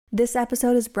This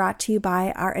episode is brought to you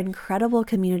by our incredible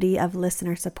community of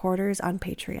listener supporters on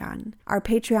Patreon. Our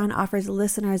Patreon offers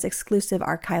listeners exclusive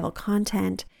archival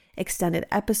content, extended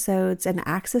episodes, and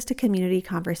access to community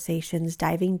conversations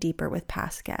diving deeper with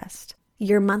past guests.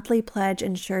 Your monthly pledge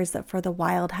ensures that For the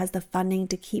Wild has the funding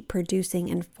to keep producing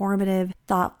informative,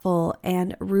 thoughtful,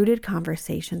 and rooted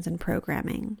conversations and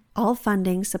programming. All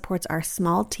funding supports our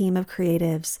small team of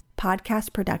creatives,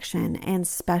 podcast production, and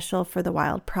special For the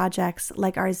Wild projects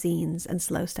like our zines and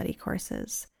slow study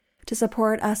courses. To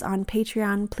support us on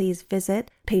Patreon, please visit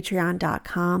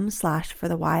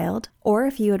patreon.com/forthewild. Or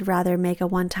if you would rather make a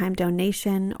one-time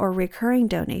donation or recurring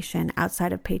donation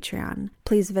outside of Patreon,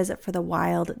 please visit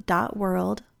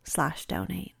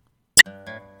forthewild.world/donate.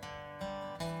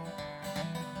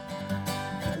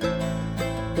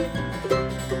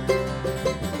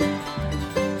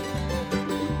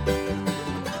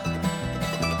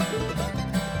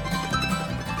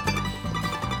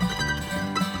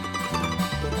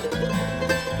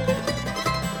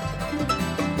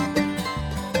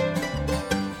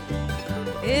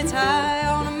 It's high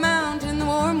on a mountain, the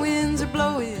warm winds are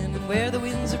blowing, and where the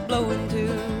winds are blowing to,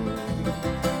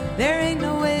 there ain't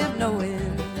no way of knowing.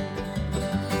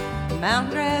 The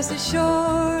mountain grass is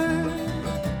short,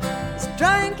 it's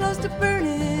dry and close to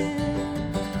burning,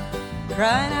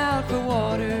 crying out for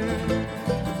water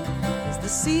as the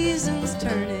season's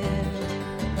turning.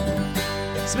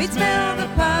 Sweet smell of the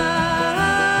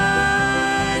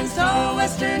pines, tall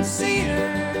western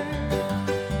cedar,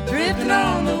 drifting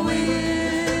on the wind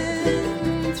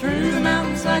through the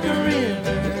mountains like a river.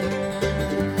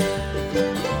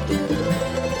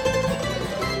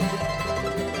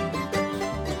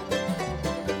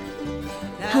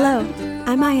 Hello,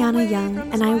 I'm Ayana Young,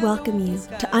 and I welcome you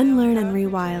to Unlearn and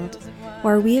Rewild,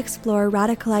 where we explore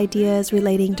radical ideas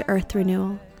relating to Earth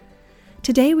renewal.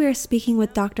 Today we are speaking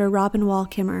with Dr. Robin Wall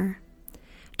Kimmerer.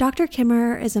 Dr.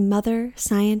 Kimmerer is a mother,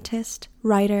 scientist,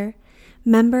 writer,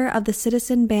 member of the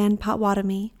citizen band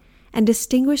Potawatomi, and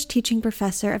distinguished teaching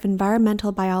professor of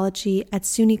environmental biology at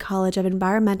SUNY College of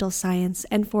Environmental Science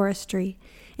and Forestry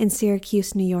in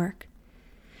Syracuse, New York.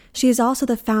 She is also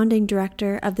the founding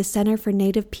director of the Center for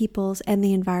Native Peoples and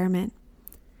the Environment.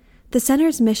 The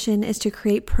center's mission is to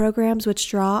create programs which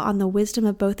draw on the wisdom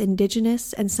of both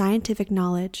indigenous and scientific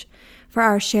knowledge for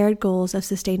our shared goals of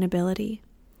sustainability.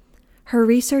 Her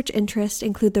research interests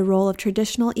include the role of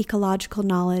traditional ecological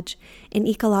knowledge in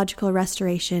ecological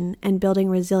restoration and building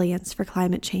resilience for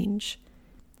climate change.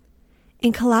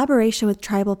 In collaboration with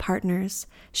tribal partners,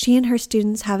 she and her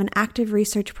students have an active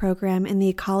research program in the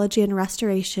ecology and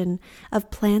restoration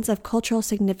of plants of cultural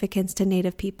significance to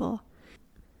Native people.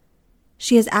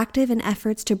 She is active in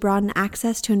efforts to broaden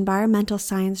access to environmental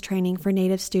science training for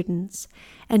Native students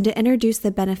and to introduce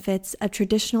the benefits of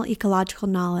traditional ecological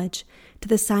knowledge to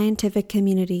the scientific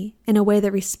community in a way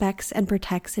that respects and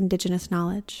protects Indigenous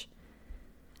knowledge.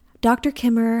 Dr.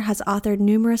 Kimmerer has authored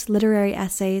numerous literary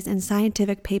essays and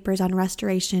scientific papers on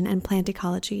restoration and plant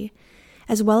ecology,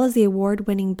 as well as the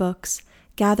award-winning books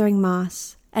Gathering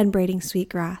Moss and Braiding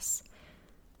Sweetgrass.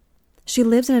 She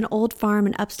lives in an old farm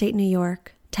in upstate New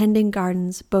York, tending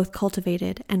gardens both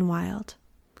cultivated and wild.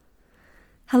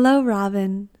 Hello,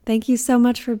 Robin. Thank you so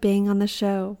much for being on the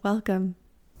show. Welcome.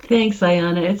 Thanks,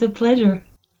 Ayana. It's a pleasure.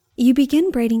 You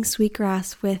begin Braiding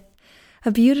Sweetgrass with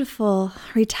a beautiful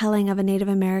retelling of a Native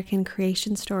American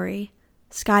creation story,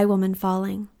 Sky Woman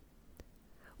Falling.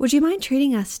 Would you mind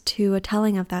treating us to a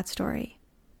telling of that story?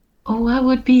 Oh, I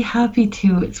would be happy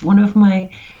to. It's one of my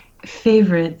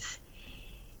favorites.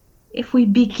 If we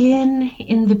begin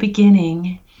in the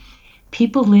beginning,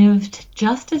 people lived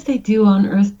just as they do on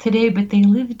Earth today, but they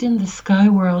lived in the sky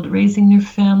world, raising their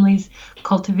families,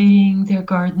 cultivating their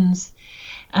gardens.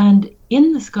 And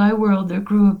in the sky world, there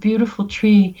grew a beautiful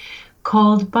tree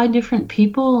called by different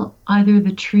people either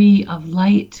the tree of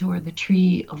light or the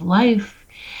tree of life.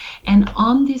 And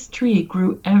on this tree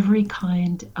grew every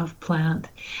kind of plant,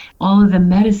 all of the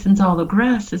medicines, all the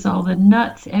grasses, all the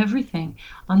nuts, everything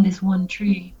on this one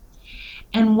tree.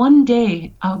 And one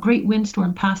day, a great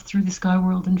windstorm passed through the sky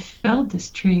world and felled this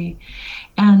tree.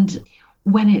 And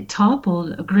when it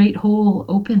toppled, a great hole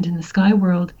opened in the sky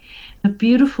world. A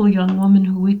beautiful young woman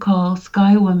who we call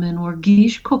Sky Woman or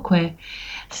Gish Kokwe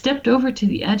stepped over to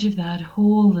the edge of that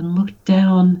hole and looked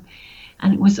down,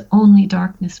 and it was only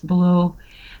darkness below.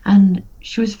 And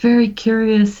she was very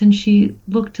curious, and she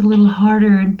looked a little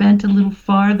harder and bent a little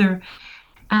farther.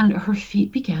 And her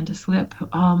feet began to slip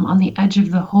on the edge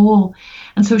of the hole.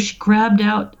 And so she grabbed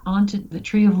out onto the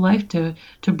tree of life to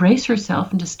brace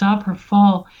herself and to stop her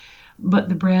fall. But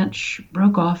the branch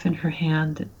broke off in her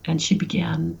hand and she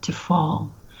began to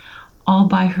fall all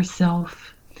by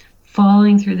herself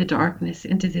falling through the darkness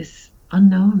into this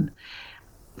unknown,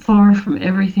 far from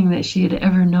everything that she had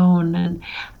ever known.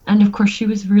 And of course, she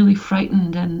was really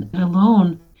frightened and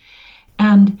alone.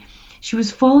 And she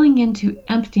was falling into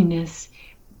emptiness.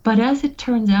 But as it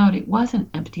turns out, it wasn't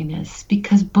emptiness,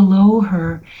 because below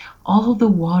her, all the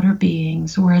water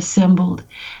beings were assembled.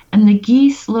 And the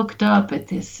geese looked up at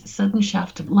this sudden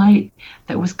shaft of light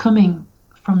that was coming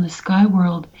from the sky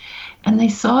world. And they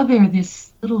saw there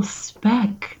this little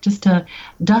speck, just a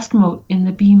dust mote in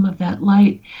the beam of that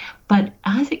light. But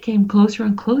as it came closer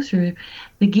and closer,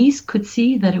 the geese could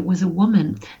see that it was a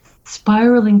woman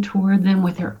spiraling toward them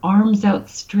with her arms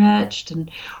outstretched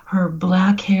and her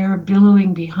black hair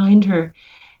billowing behind her.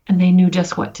 And they knew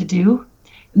just what to do.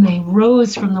 And they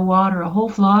rose from the water, a whole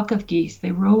flock of geese.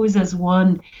 They rose as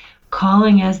one,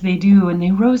 calling as they do, and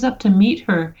they rose up to meet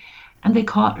her, and they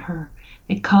caught her.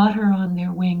 They caught her on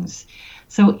their wings.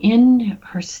 So in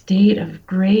her state of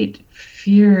great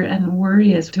fear and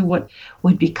worry as to what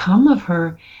would become of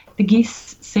her, the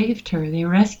geese saved her. They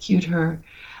rescued her.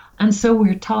 And so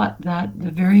we're taught that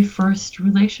the very first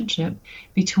relationship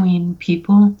between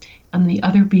people and the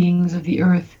other beings of the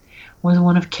earth was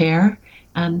one of care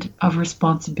and of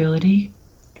responsibility.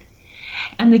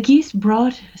 And the geese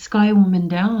brought Sky Woman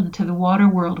down to the water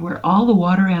world where all the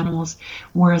water animals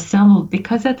were assembled,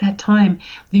 because at that time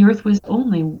the earth was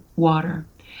only water.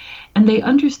 And they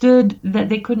understood that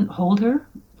they couldn't hold her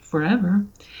forever.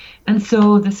 And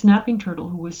so the snapping turtle,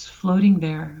 who was floating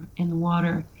there in the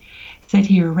water, said,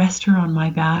 "Here, rest her on my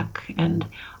back, and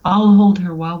I'll hold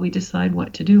her while we decide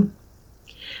what to do."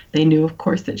 They knew, of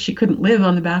course, that she couldn't live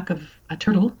on the back of a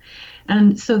turtle.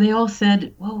 And so they all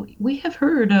said, "Well, we have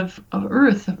heard of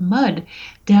earth, of mud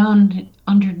down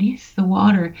underneath the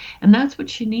water, and that's what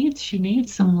she needs. She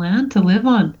needs some land to live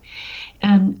on."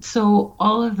 And so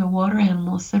all of the water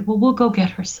animals said, "Well, we'll go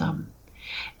get her some."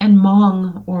 And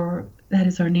Mong, or that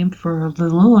is our name for the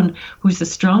loon, who's the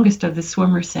strongest of the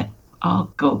swimmers, said,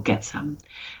 "I'll go get some."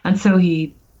 And so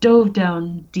he dove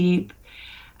down deep,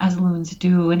 as loons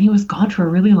do, and he was gone for a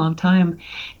really long time.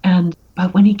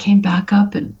 But when he came back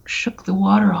up and shook the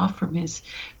water off from his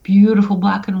beautiful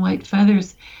black and white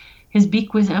feathers, his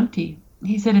beak was empty.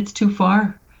 He said, "It's too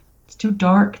far. It's too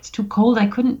dark. It's too cold. I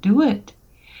couldn't do it."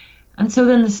 And so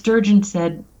then the sturgeon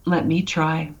said, "Let me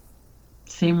try."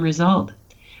 Same result.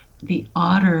 The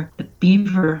otter, the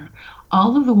beaver,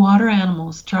 all of the water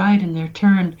animals tried in their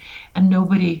turn, and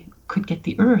nobody could get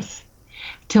the earth.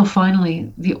 Till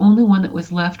finally, the only one that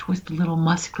was left was the little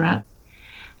muskrat.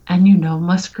 And you know,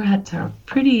 muskrats are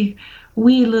pretty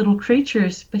wee little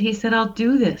creatures, but he said, "I'll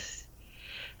do this."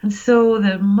 And so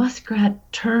the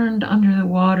muskrat turned under the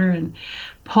water and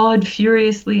pawed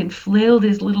furiously and flailed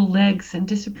his little legs and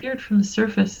disappeared from the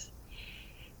surface.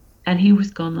 And he was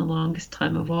gone the longest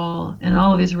time of all, and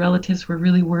all of his relatives were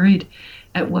really worried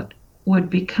at what would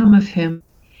become of him.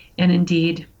 And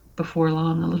indeed, before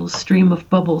long, a little stream of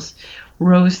bubbles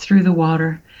rose through the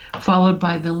water, followed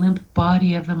by the limp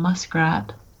body of the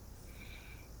muskrat.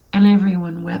 And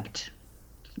everyone wept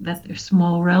that their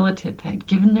small relative had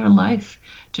given their life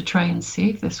to try and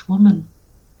save this woman.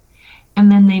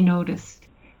 And then they noticed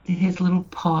that his little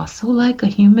paw, so like a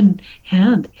human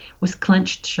hand, was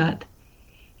clenched shut.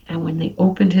 And when they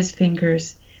opened his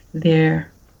fingers,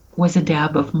 there was a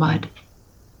dab of mud.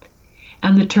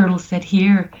 And the turtle said,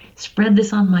 "Here, spread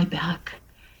this on my back."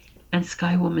 And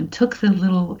Sky Woman took the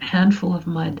little handful of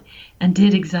mud and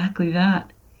did exactly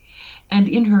that. And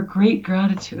in her great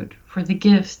gratitude for the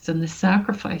gifts and the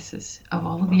sacrifices of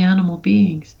all of the animal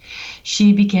beings,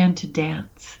 she began to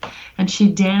dance. And she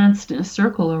danced in a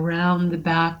circle around the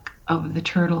back of the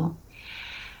turtle.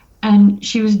 And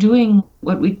she was doing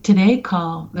what we today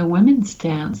call the women's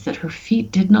dance, that her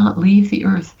feet did not leave the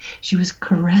earth. She was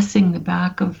caressing the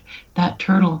back of that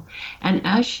turtle. And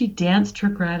as she danced her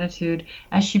gratitude,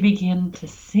 as she began to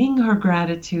sing her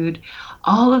gratitude,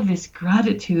 all of this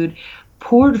gratitude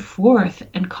poured forth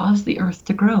and caused the earth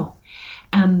to grow.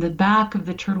 And the back of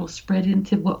the turtle spread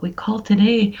into what we call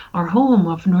today our home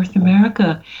of North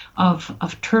America,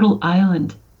 of Turtle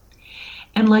Island.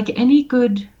 And like any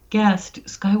good guest,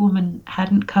 Sky Woman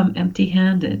hadn't come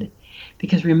empty-handed,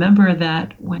 because remember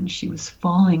that when she was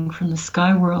falling from the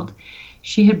sky world,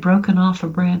 she had broken off a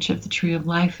branch of the tree of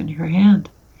life in her hand.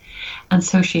 And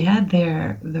so she had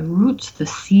there the roots, the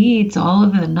seeds, all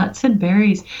of the nuts and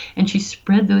berries, and she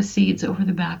spread those seeds over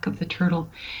the back of the turtle,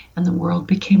 and the world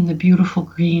became the beautiful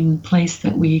green place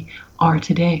that we are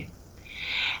today.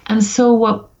 And so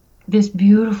what this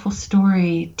beautiful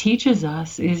story teaches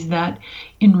us is that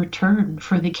in return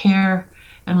for the care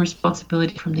and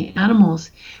responsibility from the animals,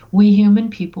 we human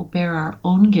people bear our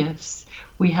own gifts.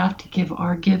 We have to give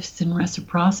our gifts in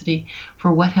reciprocity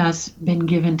for what has been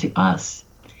given to us.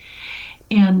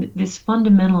 And this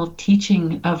fundamental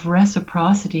teaching of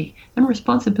reciprocity and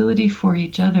responsibility for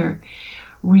each other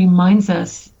reminds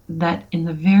us that in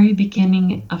the very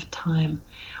beginning of time,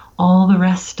 all the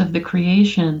rest of the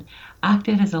creation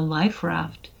acted as a life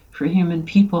raft for human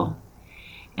people.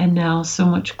 And now, so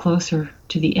much closer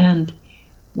to the end,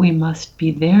 we must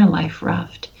be their life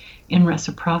raft in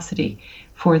reciprocity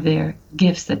for their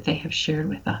gifts that they have shared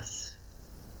with us.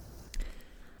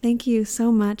 Thank you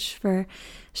so much for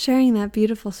sharing that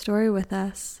beautiful story with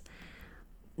us.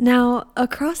 Now,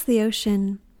 across the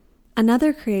ocean,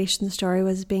 another creation story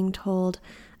was being told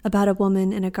about a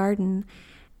woman in a garden.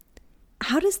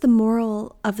 How does the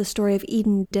moral of the story of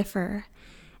Eden differ?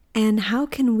 And how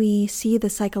can we see the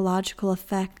psychological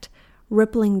effect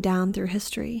rippling down through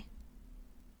history?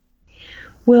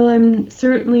 Well, I'm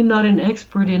certainly not an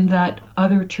expert in that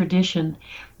other tradition,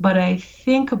 but I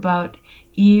think about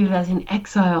Eve as an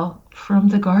exile from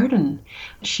the garden.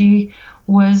 She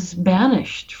was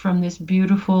banished from this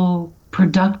beautiful,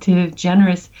 productive,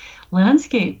 generous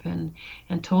landscape and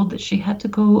told that she had to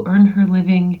go earn her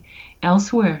living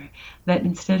elsewhere, that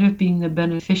instead of being the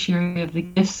beneficiary of the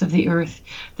gifts of the earth,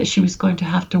 that she was going to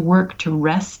have to work to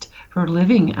wrest her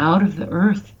living out of the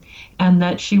earth. And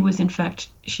that she was, in fact,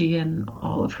 she and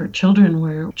all of her children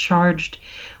were charged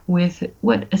with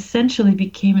what essentially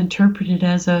became interpreted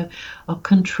as a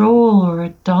control or a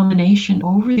domination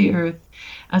over the earth,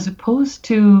 as opposed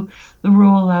to the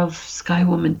role of Sky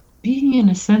Woman being, in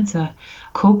a sense, a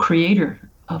co-creator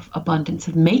of abundance,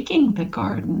 of making the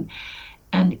garden.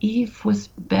 And Eve was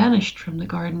banished from the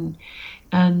garden.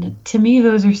 And to me,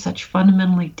 those are such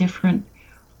fundamentally different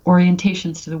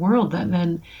orientations to the world that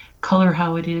then color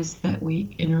how it is that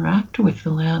we interact with the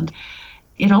land.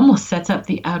 It almost sets up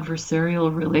the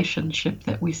adversarial relationship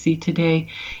that we see today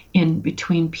in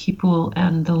between people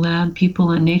and the land, people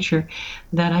and nature,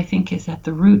 that I think is at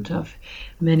the root of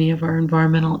many of our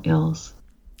environmental ills.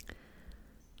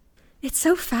 It's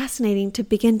so fascinating to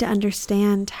begin to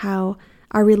understand how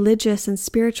our religious and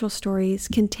spiritual stories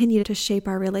continue to shape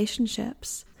our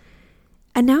relationships.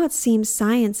 And now it seems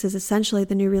science is essentially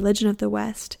the new religion of the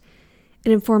West.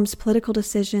 It informs political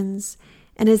decisions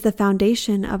and is the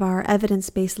foundation of our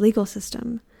evidence-based legal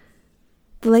system.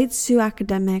 The late Sioux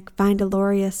academic Vine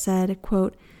Deloria said,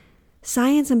 quote,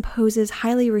 "Science imposes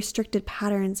highly restricted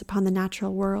patterns upon the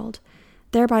natural world,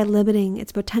 thereby limiting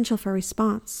its potential for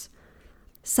response.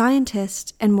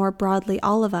 Scientists, and more broadly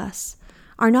all of us,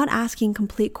 are not asking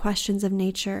complete questions of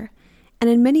nature, and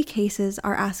in many cases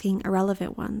are asking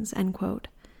irrelevant ones," end quote.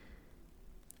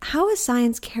 How has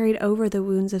science carried over the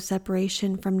wounds of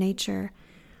separation from nature?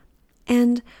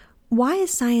 And why is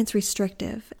science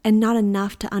restrictive and not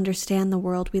enough to understand the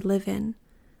world we live in,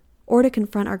 or to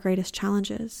confront our greatest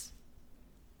challenges?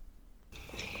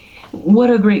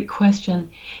 What a great question.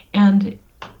 And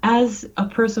as a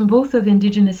person both of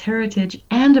Indigenous heritage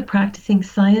and a practicing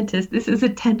scientist, this is a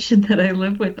tension that I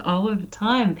live with all of the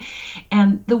time.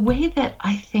 And the way that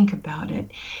I think about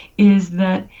it is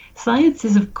that science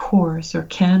is, of course, or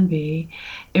can be,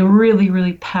 a really,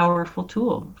 really powerful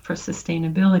tool for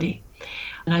sustainability.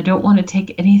 And I don't want to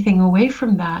take anything away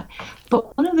from that.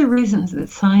 But one of the reasons that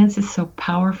science is so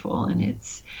powerful in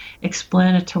its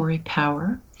explanatory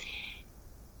power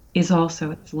is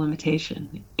also its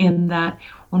limitation, in that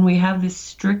when we have this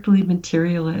strictly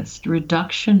materialist,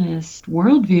 reductionist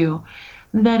worldview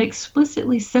that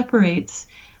explicitly separates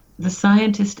the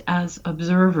scientist as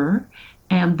observer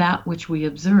and that which we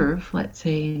observe, let's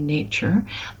say nature,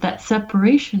 that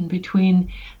separation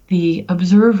between the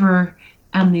observer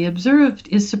and the observed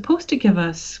is supposed to give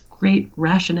us great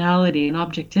rationality and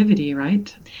objectivity,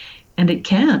 right? And it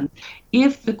can,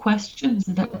 if the questions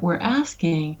that we're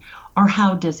asking are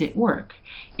how does it work?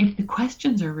 If the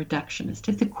questions are reductionist,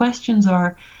 if the questions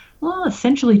are, well,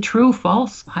 essentially true,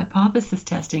 false, hypothesis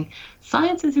testing,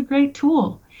 science is a great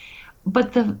tool.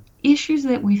 But the issues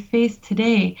that we face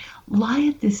today lie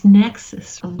at this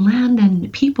nexus of land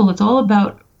and people. It's all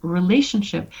about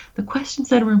relationship. The questions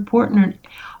that are important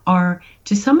are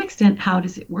to some extent, how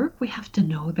does it work? We have to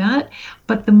know that.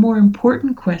 But the more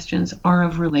important questions are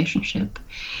of relationship.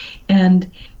 And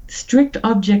strict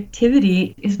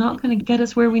objectivity is not going to get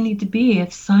us where we need to be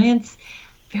if science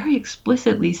very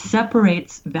explicitly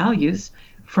separates values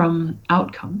from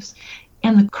outcomes.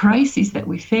 And the crises that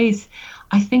we face,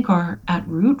 I think, are at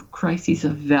root crises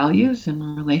of values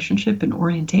and relationship and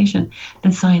orientation.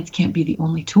 Then science can't be the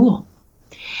only tool.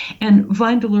 And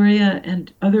Vine Deloria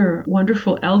and other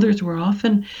wonderful elders were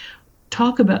often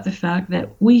talk about the fact that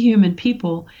we human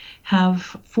people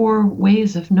have 4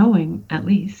 ways of knowing, at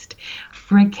least.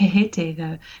 Greg Cajete,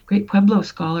 the great Pueblo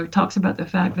scholar, talks about the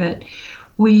fact that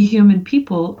we human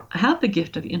people have the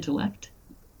gift of intellect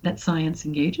that science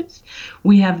engages.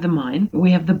 We have the mind,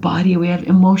 we have the body, we have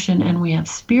emotion, and we have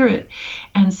spirit.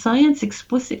 And science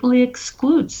explicitly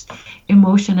excludes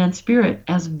emotion and spirit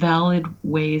as valid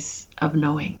ways of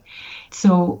knowing.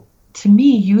 So to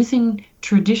me, using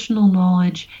traditional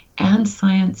knowledge and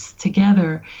science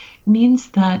together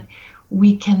means that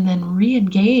we can then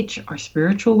re-engage our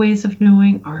spiritual ways of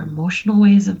knowing, our emotional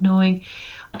ways of knowing,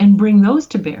 and bring those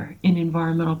to bear in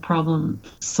environmental problem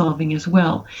solving as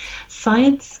well.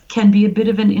 Science can be a bit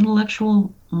of an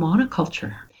intellectual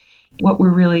monoculture. What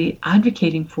we're really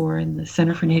advocating for in the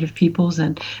Center for Native Peoples,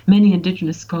 and many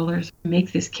Indigenous scholars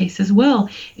make this case as well,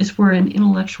 is for an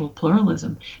intellectual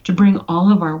pluralism, to bring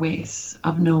all of our ways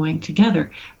of knowing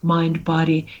together, mind,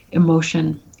 body,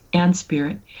 emotion, and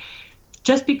spirit.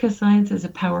 Just because science is a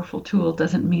powerful tool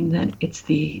doesn't mean that it's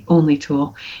the only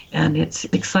tool, and it's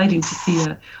exciting to see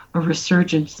a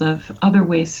resurgence of other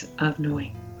ways of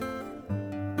knowing.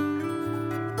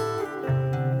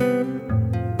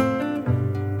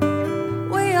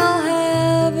 We all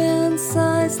have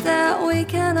insights that we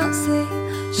cannot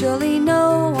see. Surely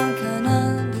no one can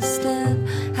understand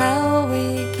how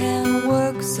we can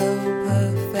work so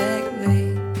perfectly.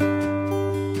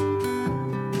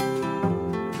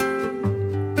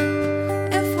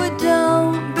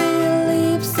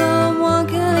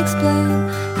 Explain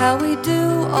how we do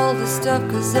all this stuff,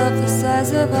 'cause of the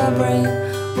size of our brain,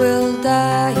 we'll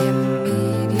die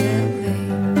immediately.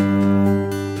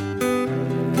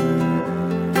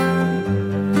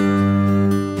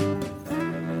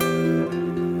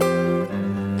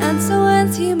 And so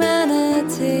ends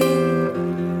humanity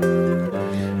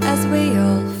as we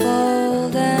all fall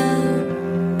down.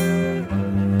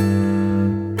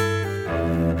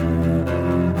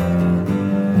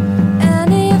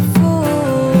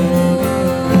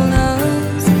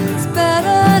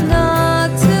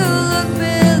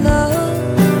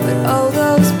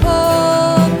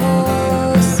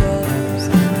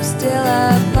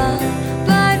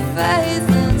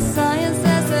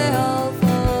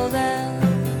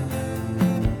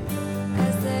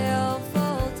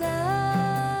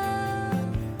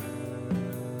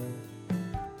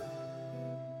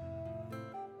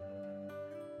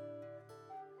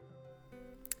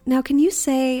 Now, can you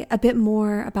say a bit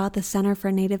more about the Center for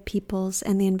Native Peoples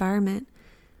and the Environment?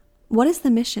 What is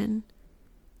the mission?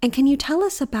 And can you tell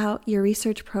us about your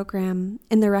research program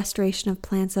in the restoration of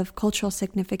plants of cultural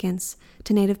significance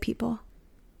to Native people?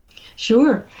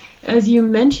 Sure. As you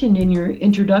mentioned in your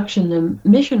introduction, the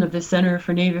mission of the Center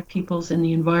for Native Peoples and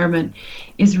the Environment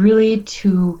is really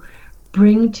to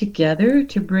bring together,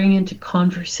 to bring into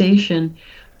conversation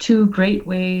 2 great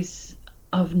ways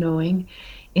of knowing: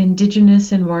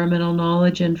 Indigenous environmental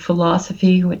knowledge and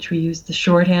philosophy, which we use the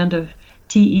shorthand of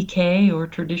TEK, or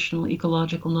traditional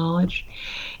ecological knowledge,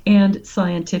 and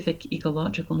scientific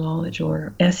ecological knowledge,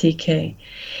 or SEK.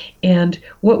 And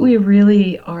what we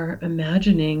really are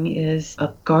imagining is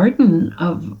a garden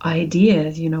of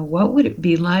ideas. You know, what would it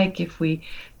be like if we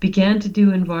began to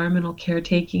do environmental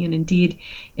caretaking and indeed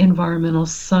environmental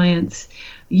science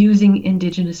using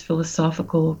Indigenous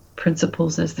philosophical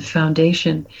principles as the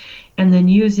foundation, and then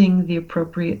using the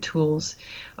appropriate tools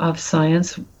of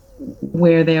science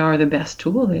where they are the best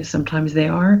tool. Sometimes they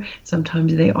are,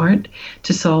 sometimes they aren't,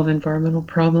 to solve environmental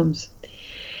problems.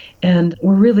 And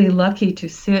we're really lucky to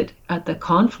sit at the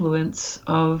confluence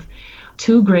of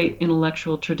 2 great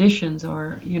intellectual traditions.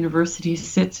 Our university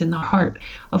sits in the heart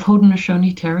of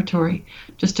Haudenosaunee territory,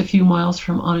 just a few miles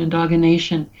from Onondaga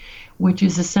Nation, which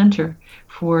is a center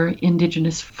for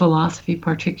Indigenous philosophy,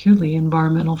 particularly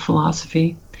environmental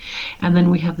philosophy. And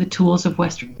then we have the tools of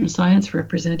Western science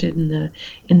represented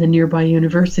in the nearby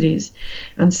universities.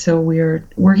 And so we are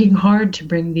working hard to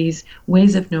bring these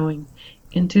ways of knowing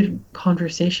into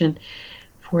conversation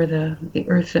for the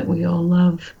earth that we all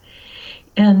love.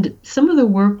 And some of the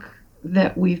work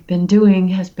that we've been doing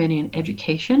has been in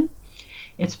education,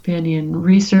 it's been in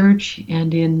research,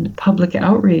 and in public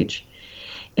outreach.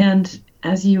 And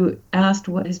as you asked,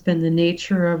 what has been the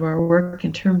nature of our work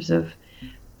in terms of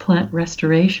plant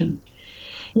restoration?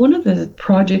 One of the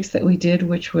projects that we did,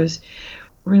 which was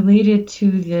related to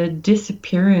the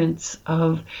disappearance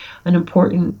of an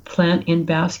important plant in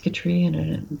basketry, and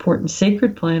an important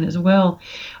sacred plant as well.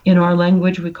 In our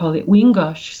language, we call it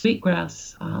weengosh,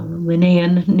 sweetgrass.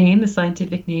 Linnaean name, the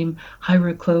scientific name,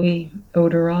 Hierocloe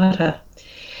odorata.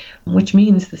 which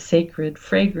means the sacred,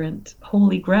 fragrant,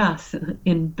 holy grass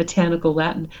in botanical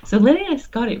Latin. So Linnaeus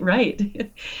got it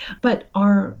right. But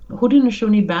our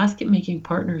Haudenosaunee basket-making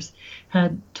partners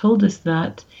had told us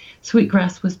that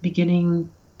sweetgrass was beginning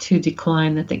to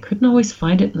decline, that they couldn't always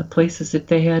find it in the places that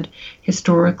they had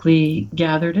historically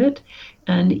gathered it.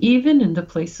 And even in the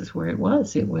places where it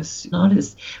was not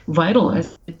as vital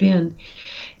as it had been.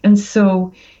 And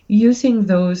so using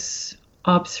those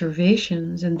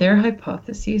observations and their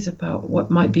hypotheses about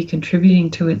what might be contributing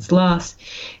to its loss,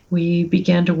 we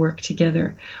began to work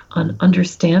together on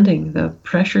understanding the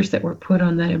pressures that were put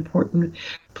on that important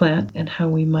plant and how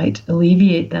we might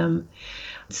alleviate them.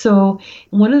 So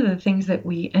one of the things that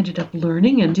we ended up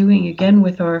learning and doing again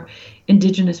with our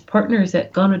Indigenous partners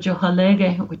at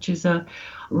Ganojohalege, which is a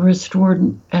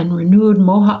restored and renewed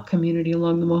Mohawk community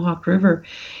along the Mohawk River,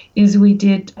 is we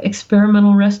did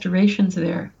experimental restorations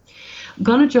there.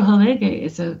 Ganojohalege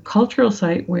is a cultural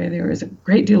site where there is a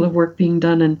great deal of work being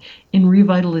done in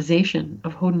revitalization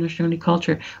of Haudenosaunee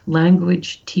culture,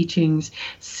 language teachings,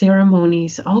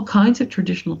 ceremonies, all kinds of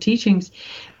traditional teachings.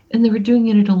 And they were doing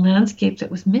it in a landscape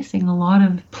that was missing a lot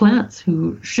of plants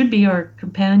who should be our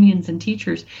companions and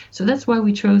teachers. So that's why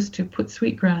we chose to put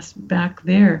sweetgrass back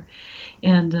there.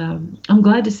 And I'm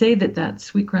glad to say that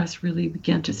sweetgrass really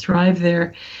began to thrive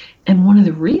there. And one of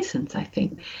the reasons, I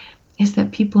think, is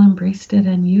that people embraced it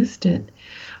and used it.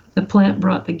 The plant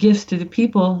brought the gifts to the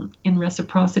people. In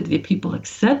reciprocity, the people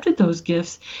accepted those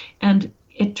gifts. And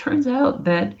it turns out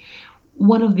that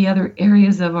one of the other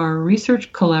areas of our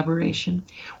research collaboration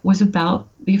was about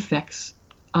the effects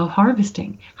of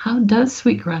harvesting. How does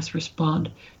sweetgrass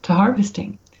respond to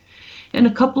harvesting? And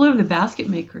a couple of the basket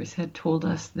makers had told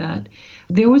us that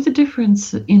there was a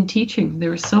difference in teaching. There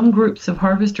were some groups of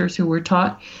harvesters who were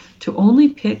taught to only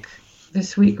pick the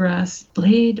sweetgrass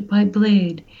blade by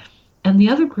blade. And the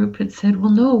other group had said,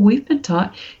 well, no, we've been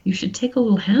taught you should take a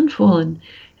little handful and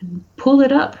pull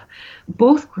it up.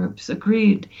 Both groups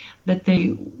agreed that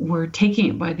they were taking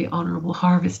it by the honorable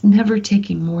harvest, never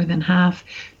taking more than half,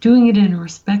 doing it in a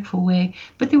respectful way,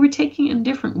 but they were taking it in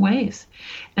different ways.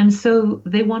 And so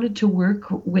they wanted to work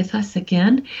with us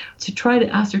again to try to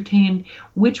ascertain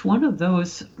which one of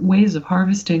those ways of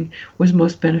harvesting was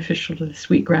most beneficial to the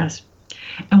sweetgrass.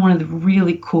 And one of the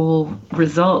really cool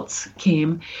results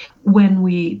came when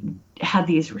we had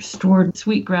these restored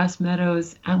sweetgrass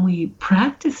meadows and we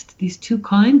practiced these two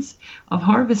kinds of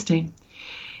harvesting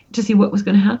to see what was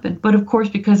going to happen. But of course,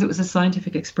 because it was a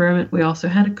scientific experiment, we also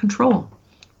had a control.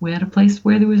 We had a place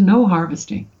where there was no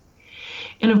harvesting.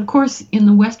 And of course, in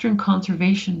the Western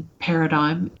conservation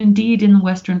paradigm, indeed in the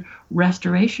Western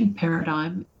restoration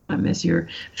paradigm, as you're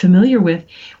familiar with,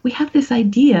 we have this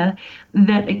idea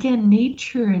that, again,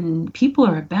 nature and people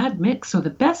are a bad mix. So the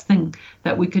best thing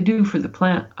that we could do for the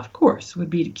plant, of course, would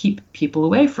be to keep people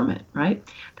away from it, right?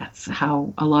 That's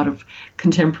how a lot of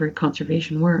contemporary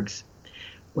conservation works.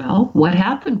 Well, what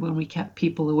happened when we kept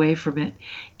people away from it?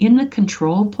 In the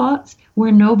control plots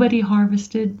where nobody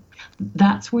harvested,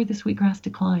 that's where the sweetgrass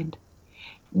declined.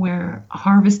 Where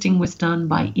harvesting was done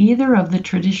by either of the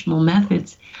traditional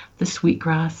methods, the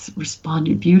sweetgrass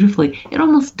responded beautifully. It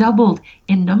almost doubled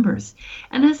in numbers.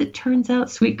 And as it turns out,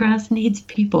 sweetgrass needs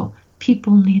people.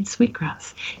 People need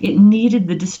sweetgrass. It needed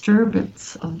the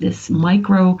disturbance of this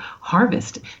micro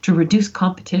harvest to reduce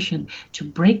competition, to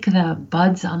break the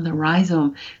buds on the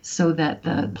rhizome so that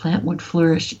the plant would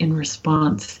flourish in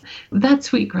response. That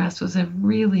sweetgrass was a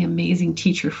really amazing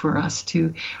teacher for us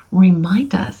to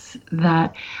remind us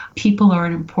that people are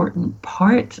an important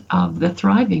part of the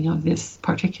thriving of this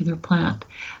particular plant,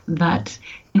 that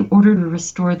in order to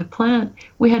restore the plant,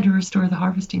 we had to restore the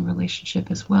harvesting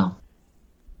relationship as well.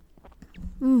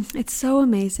 It's so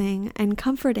amazing and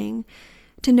comforting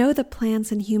to know that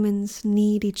plants and humans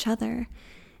need each other,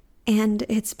 and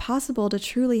it's possible to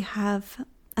truly have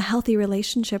a healthy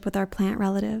relationship with our plant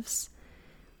relatives.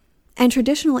 And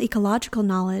traditional ecological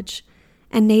knowledge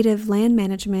and native land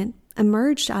management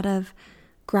emerged out of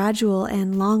gradual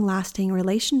and long-lasting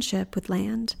relationship with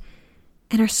land,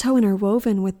 and are so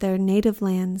interwoven with their native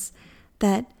lands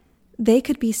that they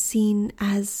could be seen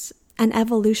as an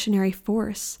evolutionary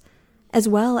force, as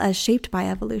well as shaped by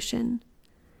evolution.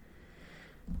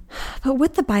 But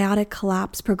with the biotic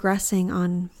collapse progressing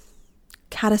on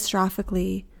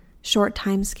catastrophically short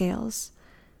timescales,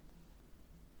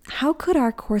 how could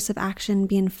our course of action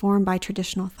be informed by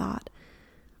traditional thought?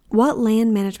 What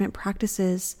land management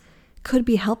practices could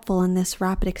be helpful in this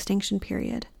rapid extinction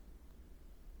period?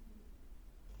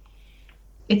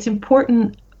 It's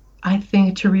important, I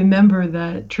think, to remember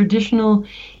that traditional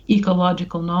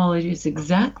ecological knowledge is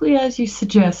exactly as you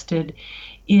suggested.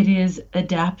 It is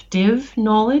adaptive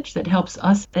knowledge that helps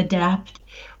us adapt,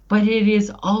 but it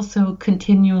is also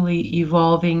continually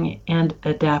evolving and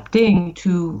adapting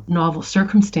to novel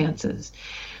circumstances.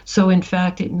 So in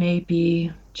fact, it may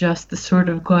be just the sort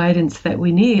of guidance that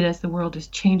we need as the world is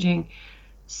changing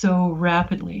so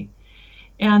rapidly.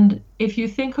 And if you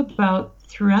think about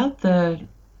throughout the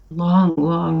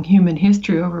long human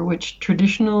history over which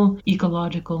traditional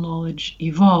ecological knowledge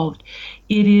evolved,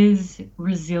 it is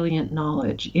resilient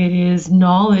knowledge. It is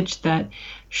knowledge that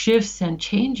shifts and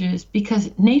changes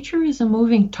because nature is a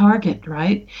moving target,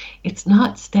 right? It's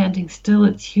not standing still,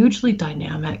 it's hugely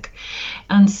dynamic.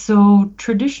 And so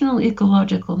traditional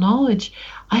ecological knowledge,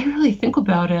 I really think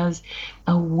about as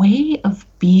a way of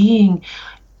being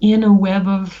in a web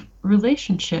of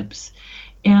relationships.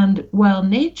 And while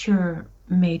nature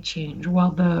may change,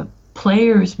 while the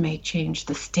players may change,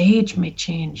 the stage may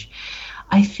change,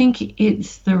 I think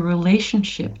it's the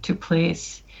relationship to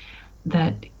place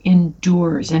that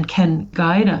endures and can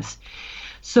guide us.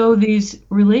 So these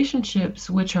relationships,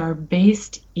 which are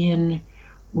based in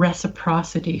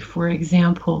reciprocity, for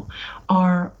example,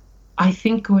 are, I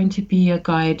think, going to be a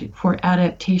guide for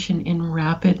adaptation in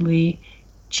rapidly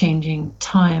changing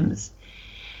times.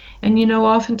 And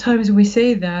oftentimes we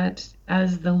say that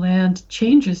as the land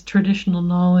changes, traditional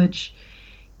knowledge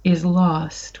is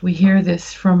lost. We hear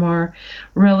this from our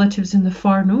relatives in the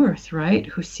far north, right,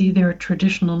 who see their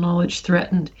traditional knowledge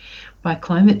threatened by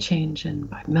climate change and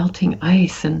by melting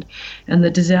ice and the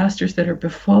disasters that are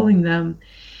befalling them.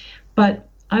 But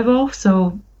I've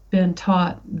also been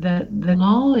taught that the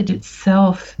knowledge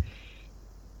itself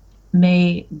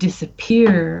may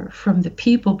disappear from the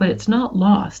people, but it's not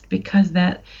lost because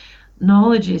that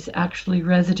knowledge is actually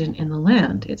resident in the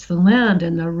land. It's the land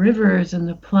and the rivers and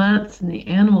the plants and the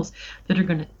animals that are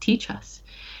going to teach us.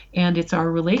 And it's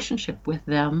our relationship with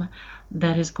them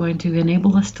that is going to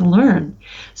enable us to learn.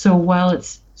 So while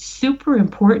it's super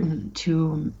important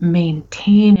to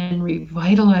maintain and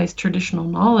revitalize traditional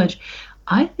knowledge,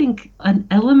 I think an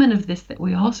element of this that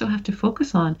we also have to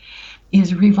focus on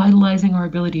is revitalizing our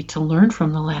ability to learn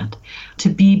from the land, to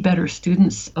be better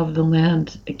students of the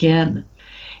land again.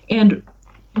 And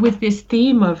with this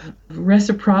theme of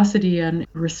reciprocity and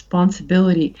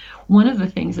responsibility, one of the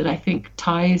things that I think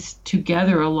ties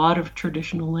together a lot of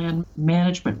traditional land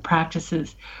management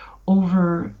practices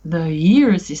over the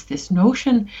years is this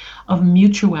notion of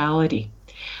mutuality,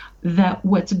 that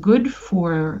what's good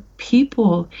for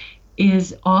people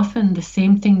is often the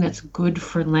same thing that's good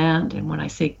for land. And when I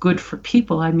say good for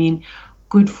people, I mean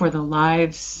good for the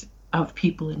lives of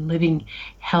people in living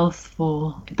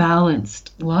healthful,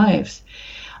 balanced lives.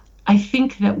 I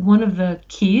think that one of the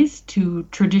keys to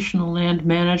traditional land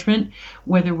management,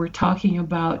 whether we're talking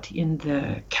about in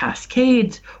the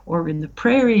Cascades or in the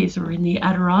prairies or in the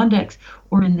Adirondacks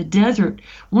or in the desert,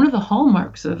 one of the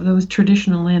hallmarks of those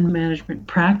traditional land management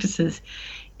practices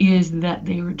is that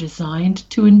they were designed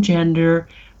to engender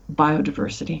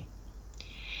biodiversity.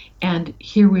 And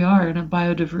here we are in a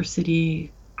biodiversity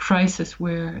crisis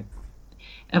where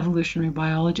evolutionary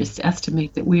biologists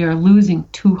estimate that we are losing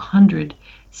 200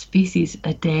 species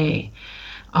a day.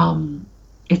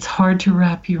 It's hard to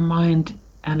wrap your mind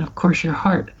and, of course, your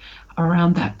heart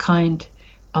around that kind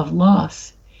of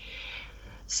loss.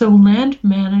 So land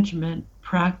management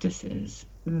practices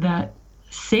that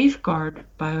safeguard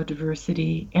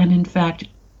biodiversity and, in fact,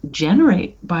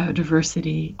 generate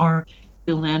biodiversity are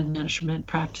the land management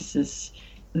practices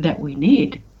that we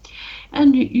need.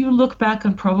 And you look back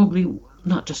and probably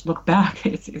not just look back,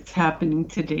 it's happening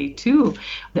today too,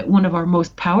 that one of our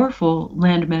most powerful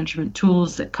land management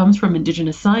tools that comes from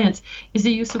Indigenous science is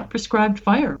the use of prescribed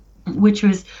fire, which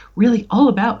was really all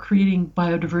about creating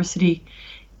biodiversity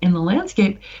in the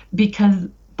landscape, because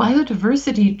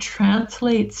biodiversity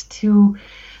translates to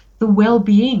the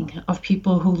well-being of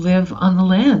people who live on the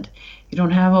land. You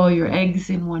don't have all your eggs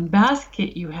in one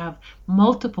basket. You have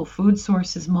multiple food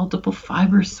sources, multiple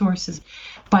fiber sources.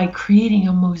 By creating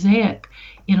a mosaic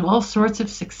in all sorts of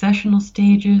successional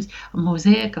stages, a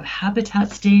mosaic of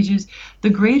habitat stages, the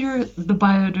greater the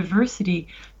biodiversity,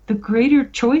 the greater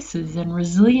choices and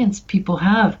resilience people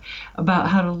have about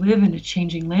how to live in a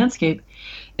changing landscape.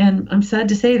 And I'm sad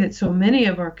to say that so many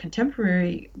of our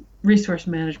contemporary resource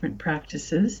management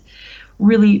practices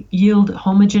really yield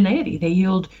homogeneity. They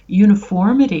yield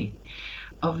uniformity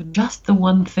of just the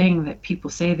one thing that people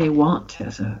say they want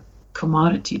as a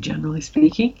commodity, generally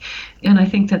speaking. And I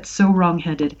think that's so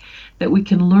wrong-headed, that we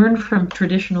can learn from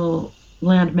traditional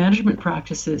land management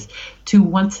practices to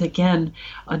once again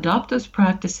adopt those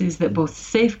practices that both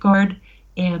safeguard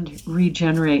and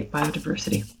regenerate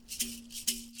biodiversity.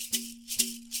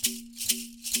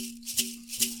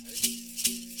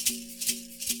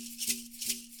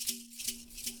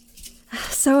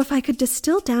 So if I could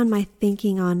distill down my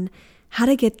thinking on how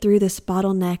to get through this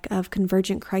bottleneck of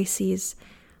convergent crises,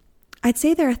 I'd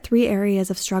say there are 3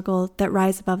 areas of struggle that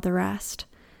rise above the rest.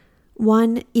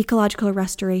 1, ecological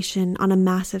restoration on a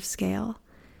massive scale.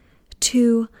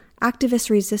 2,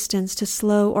 activist resistance to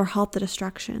slow or halt the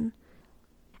destruction.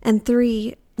 And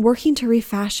 3, working to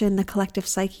refashion the collective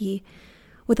psyche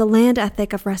with a land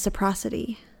ethic of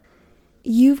reciprocity.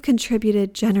 You've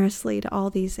contributed generously to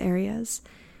all these areas,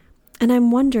 and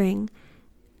I'm wondering,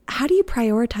 how do you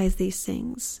prioritize these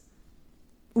things?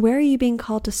 Where are you being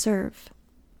called to serve?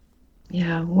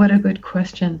 Yeah, what a good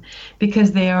question,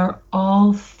 because they are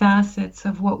all facets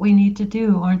of what we need to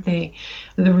do, aren't they?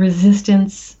 The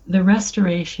resistance, the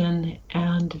restoration,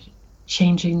 and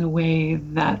changing the way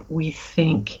that we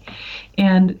think.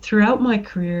 And throughout my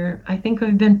career, I think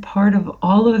I've been part of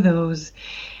all of those.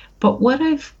 But what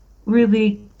I've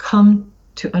really come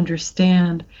to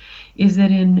understand is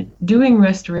that in doing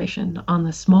restoration on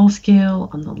the small scale,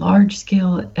 on the large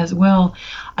scale as well,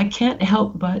 I can't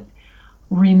help but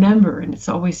remember, and it's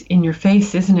always in your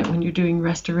face, isn't it, when you're doing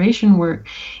restoration work,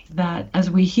 that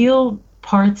as we heal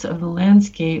parts of the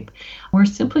landscape, we're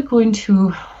simply going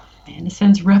to, in a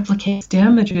sense, replicate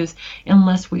damages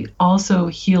unless we also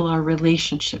heal our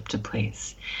relationship to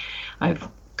place. I've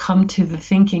come to the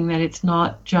thinking that it's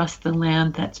not just the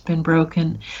land that's been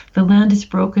broken. The land is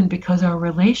broken because our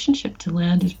relationship to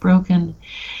land is broken.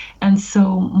 And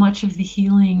so much of the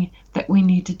healing that we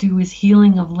need to do is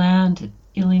healing of land,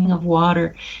 healing of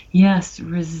water, yes,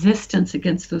 resistance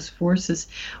against those forces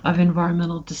of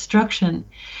environmental destruction.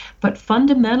 But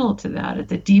fundamental to that, at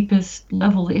the deepest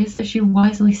level, is, as you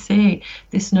wisely say,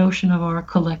 this notion of our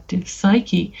collective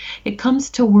psyche. It comes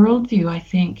to worldview, I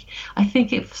think. I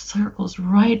think it circles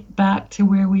right back to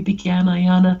where we began,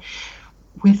 Ayana,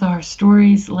 with our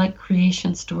stories like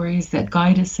creation stories that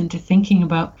guide us into thinking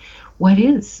about what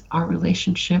is our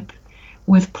relationship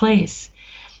with place.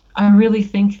 I really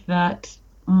think that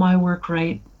my work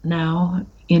right now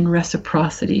in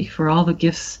reciprocity for all the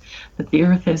gifts that the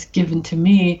earth has given to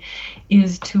me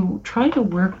is to try to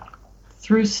work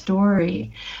through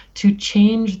story to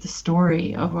change the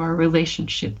story of our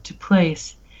relationship to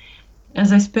place.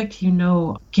 As I expect you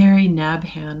know, Gary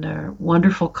Nabhan, our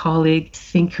wonderful colleague,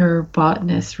 thinker,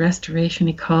 botanist,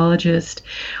 restoration ecologist,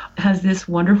 has this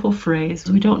wonderful phrase: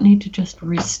 we don't need to just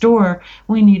restore,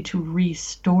 we need to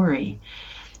restory.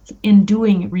 In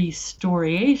doing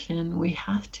restoration, we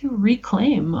have to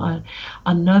reclaim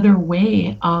another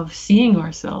way of seeing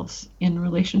ourselves in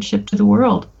relationship to the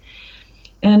world.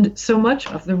 And so much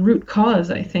of the root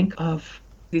cause, I think, of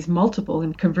these multiple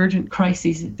and convergent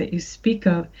crises that you speak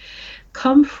of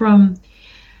come from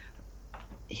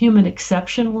human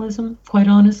exceptionalism, quite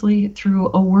honestly, through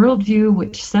a worldview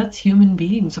which sets human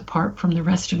beings apart from the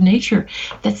rest of nature,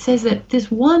 that says that this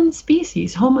one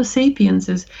species, Homo sapiens,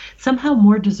 is somehow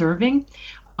more deserving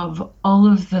of all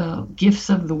of the gifts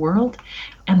of the world,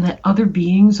 and that other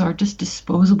beings are just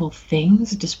disposable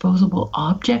things, disposable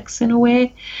objects in a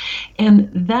way.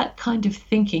 And that kind of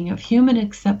thinking of human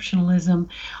exceptionalism,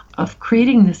 of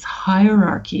creating this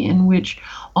hierarchy in which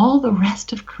all the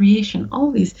rest of creation,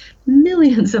 all these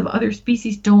millions of other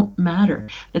species don't matter,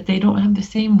 that they don't have the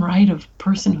same right of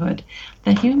personhood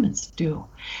that humans do.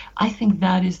 I think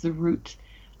that is the root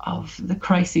of the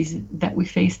crises that we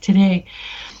face today.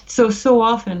 So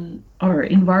often our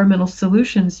environmental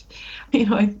solutions,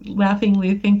 I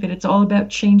laughingly think that it's all about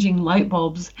changing light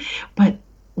bulbs, but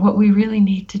what we really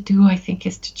need to do, I think,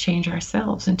 is to change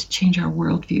ourselves and to change our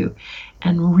worldview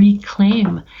and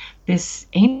reclaim this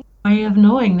ancient way of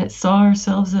knowing that saw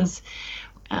ourselves as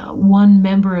one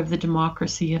member of the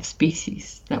democracy of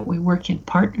species, that we work in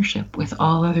partnership with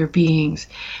all other beings,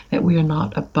 that we are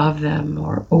not above them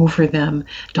or over them,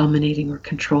 dominating or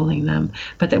controlling them,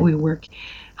 but that we work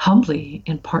humbly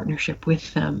in partnership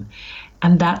with them.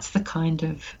 And that's the kind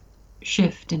of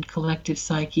shift in collective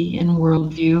psyche and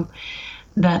worldview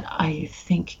that I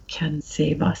think can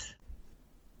save us.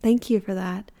 Thank you for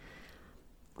that.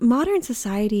 Modern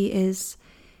society is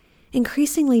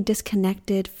increasingly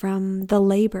disconnected from the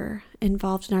labor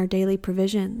involved in our daily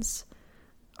provisions.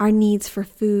 Our needs for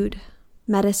food,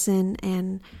 medicine,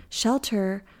 and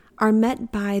shelter are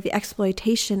met by the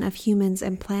exploitation of humans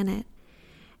and planet,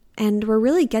 and we're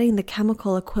really getting the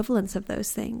chemical equivalents of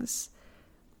those things.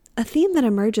 A theme that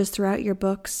emerges throughout your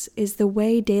books is the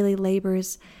way daily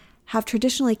labors have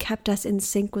traditionally kept us in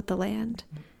sync with the land,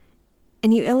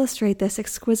 and you illustrate this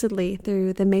exquisitely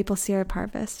through the maple syrup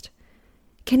harvest.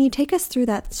 Can you take us through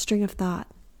that string of thought?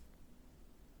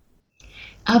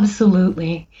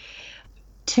 Absolutely.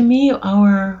 To me,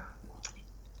 our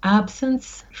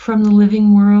absence from the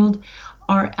living world,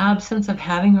 our absence of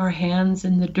having our hands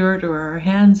in the dirt or our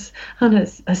hands on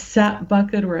a sap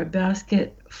bucket or a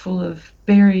basket full of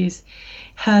berries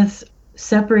has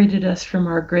separated us from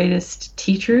our greatest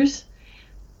teachers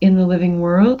in the living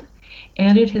world,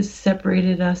 and it has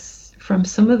separated us from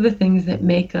some of the things that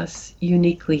make us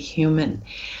uniquely human.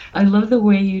 I love the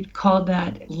way you called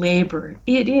that labor.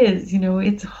 It is,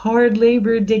 it's hard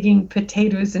labor digging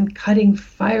potatoes and cutting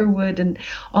firewood and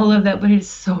all of that, but it's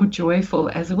so joyful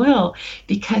as well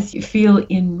because you feel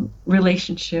in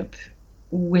relationship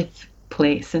with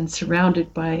place and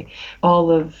surrounded by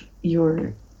all of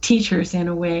your teachers in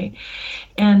a way.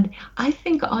 And I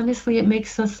think honestly it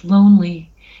makes us lonely.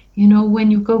 When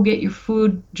you go get your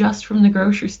food just from the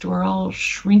grocery store, all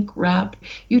shrink wrapped,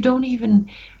 you don't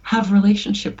even have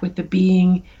relationship with the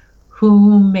being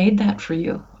who made that for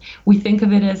you. We think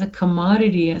of it as a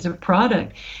commodity, as a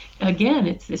product. Again,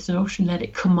 it's this notion that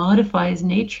it commodifies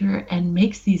nature and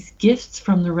makes these gifts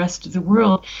from the rest of the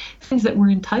world things that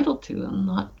we're entitled to and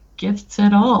not gifts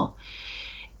at all.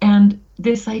 And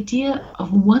this idea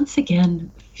of once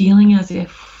again feeling as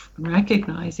if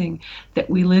recognizing that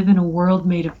we live in a world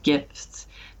made of gifts,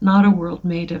 not a world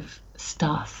made of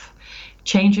stuff,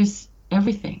 changes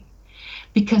everything.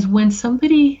 Because when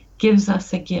somebody gives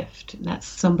us a gift, that's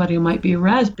somebody who might be a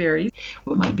raspberry,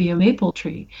 or it might be a maple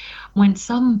tree. When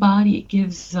somebody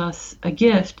gives us a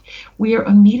gift, we are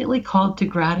immediately called to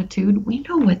gratitude. We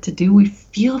know what to do. We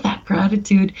feel that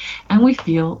gratitude, and we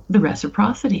feel the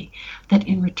reciprocity, that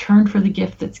in return for the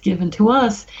gift that's given to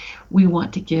us, we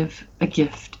want to give a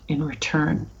gift in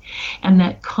return. And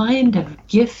that kind of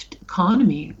gift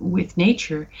economy with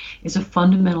nature is a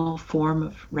fundamental form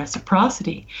of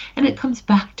reciprocity. And it comes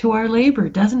back to our labor,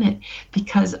 doesn't it?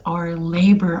 Because our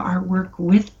labor, our work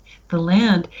with the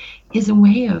land, is a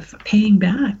way of paying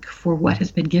back for what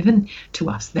has been given to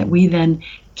us, that we then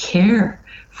care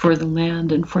for the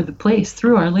land and for the place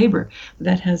through our labor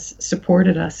that has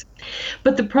supported us.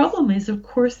 But the problem is, of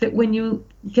course, that when you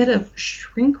get a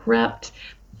shrink-wrapped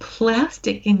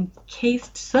plastic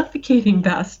encased suffocating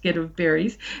basket of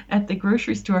berries at the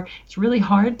grocery store, it's really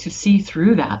hard to see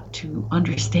through that, to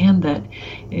understand that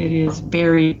it is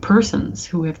berry persons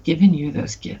who have given you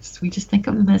those gifts. We just think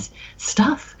of them as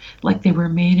stuff, like they were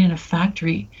made in a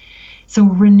factory. So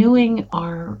renewing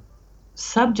our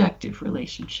subjective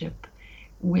relationship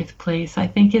with place, I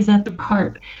think, is at the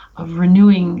heart of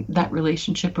renewing that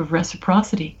relationship of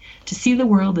reciprocity, to see the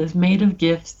world as made of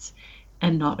gifts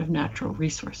and not of natural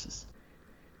resources.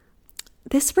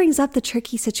 This brings up the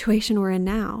tricky situation we're in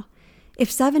now. If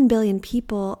 7 billion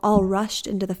people all rushed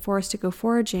into the forest to go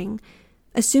foraging,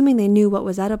 assuming they knew what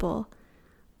was edible,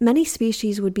 many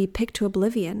species would be picked to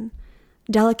oblivion.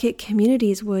 Delicate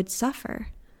communities would suffer.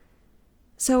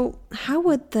 So how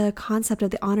would the concept of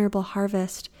the honorable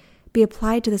harvest be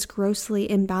applied to this grossly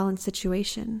imbalanced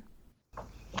situation?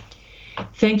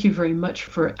 Thank you very much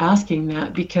for asking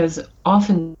that, because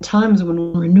oftentimes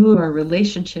when we renew our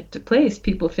relationship to place,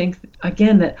 people think,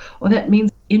 again, that, that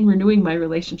means in renewing my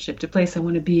relationship to place, I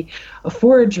want to be a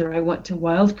forager, I want to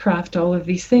wildcraft all of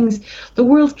these things. The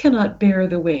world cannot bear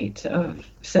the weight of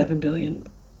 7 billion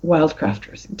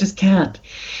wildcrafters. It just can't.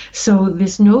 So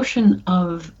this notion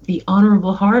of the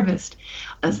honorable harvest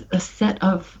as a set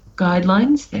of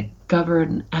guidelines that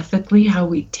govern ethically how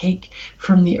we take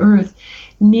from the earth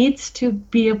needs to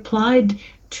be applied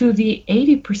to the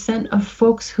 80% of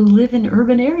folks who live in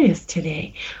urban areas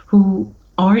today, who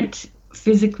aren't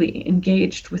physically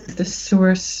engaged with the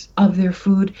source of their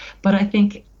food, but I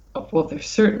think, they're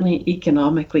certainly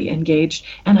economically engaged,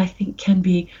 and I think can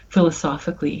be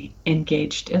philosophically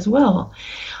engaged as well.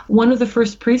 One of the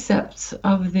first precepts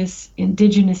of this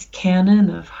indigenous canon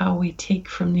of how we take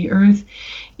from the earth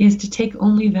is to take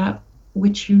only that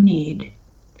which you need.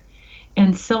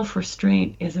 And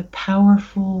self-restraint is a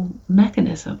powerful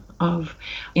mechanism of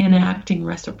enacting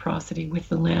reciprocity with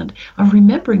the land, of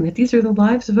remembering that these are the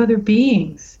lives of other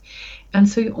beings. And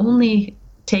so you only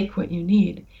take what you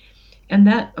need. And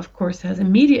that, of course, has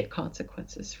immediate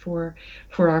consequences for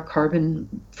our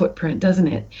carbon footprint, doesn't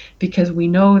it? Because we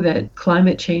know that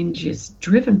climate change is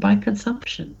driven by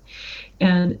consumption.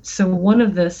 And so one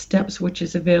of the steps which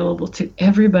is available to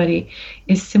everybody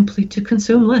is simply to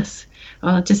consume less,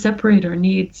 to separate our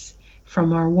needs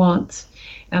from our wants.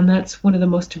 And that's one of the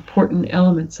most important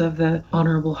elements of the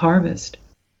honorable harvest.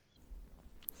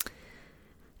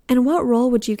 And what role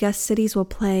would you guess cities will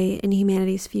play in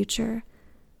humanity's future?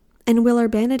 And will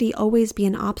urbanity always be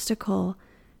an obstacle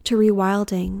to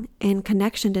rewilding and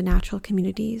connection to natural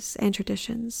communities and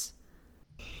traditions?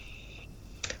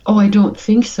 Oh, I don't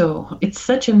think so. It's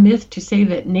such a myth to say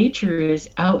that nature is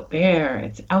out there.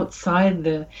 It's outside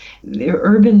the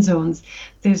urban zones.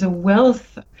 There's a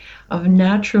wealth of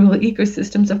natural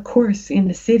ecosystems, of course, in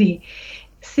the city.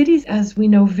 Cities, as we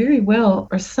know very well,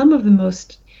 are some of the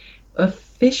most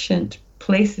efficient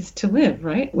places to live,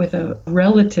 right? With a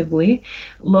relatively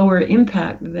lower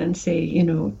impact than, say,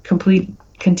 complete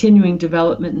continuing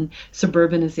development and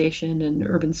suburbanization and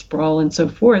urban sprawl and so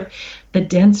forth. The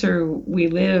denser we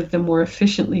live, the more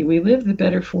efficiently we live, the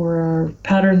better for our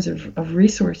patterns of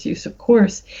resource use, of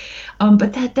course.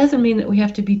 But that doesn't mean that we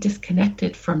have to be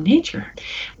disconnected from nature.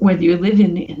 Whether you live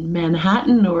in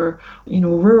Manhattan or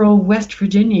rural West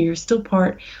Virginia, you're still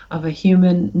part of a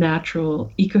human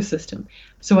natural ecosystem.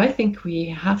 So I think we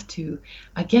have to,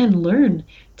 again, learn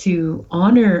to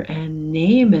honor and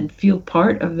name and feel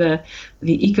part of the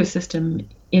ecosystem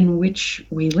in which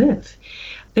we live.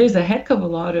 There's a heck of a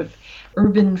lot of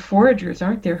urban foragers,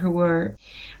 aren't there, who are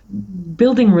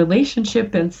building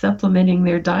relationship and supplementing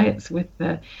their diets with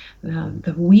the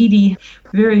weedy,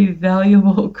 very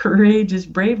valuable, courageous,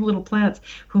 brave little plants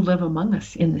who live among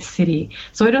us in the city.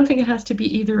 So I don't think it has to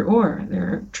be either or. There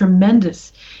are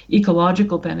tremendous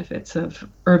ecological benefits of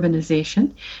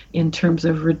urbanization in terms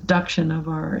of reduction of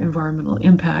our environmental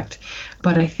impact.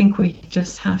 But I think we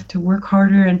just have to work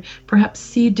harder and perhaps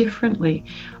see differently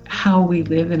how we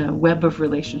live in a web of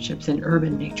relationships in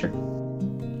urban nature.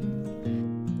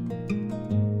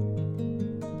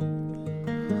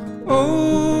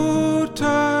 Oh,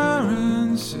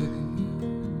 tyrant city,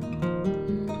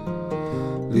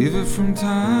 leave it from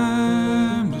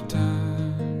time to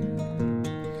time.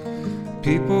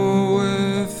 People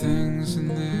with things in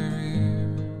their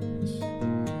ears,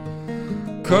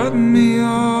 cutting me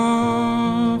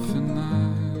off in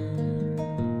line.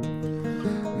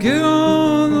 Get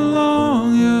on the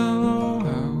long yellow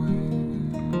highway,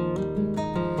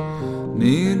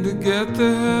 need to get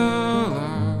the hell out.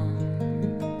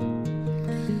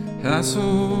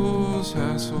 Hassles,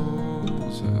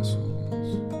 hassles,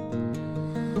 hassles,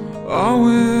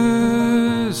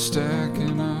 always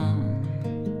stacking up.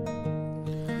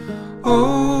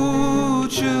 Oh,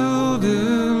 chilly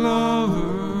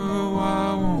lover,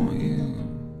 why won't you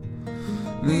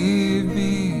leave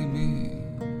me be?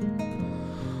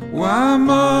 Why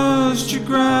must you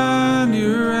grind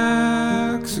your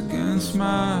axe against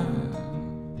my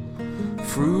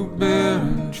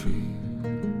fruit-bearing tree?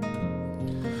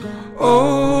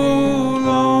 Oh,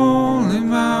 lonely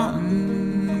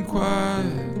mountain, quiet,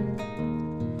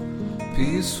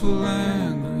 peaceful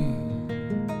and green.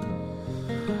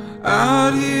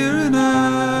 Out here in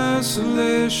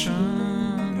isolation,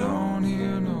 don't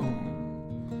hear no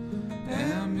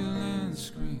ambulance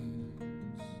screams.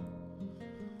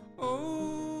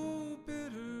 Oh,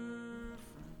 bitter.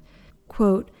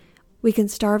 Quote, "We can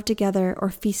starve together or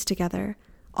feast together.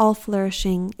 All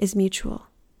flourishing is mutual."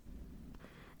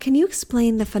 Can you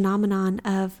explain the phenomenon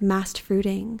of mast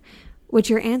fruiting, which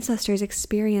your ancestors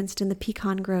experienced in the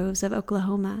pecan groves of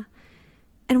Oklahoma?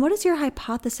 And what is your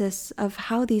hypothesis of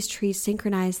how these trees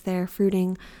synchronize their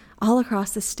fruiting all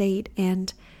across the state,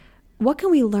 and what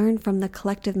can we learn from the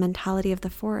collective mentality of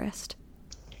the forest?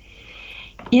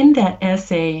 In that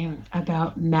essay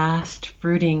about mast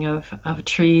fruiting of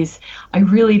trees, I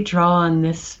really draw on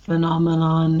this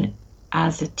phenomenon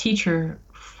as a teacher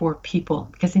for people,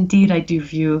 because indeed I do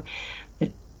view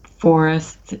the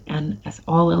forest and as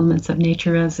all elements of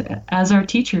nature as our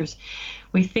teachers.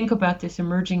 We think about this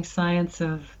emerging science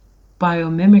of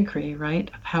biomimicry, right?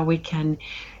 Of how we can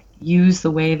use the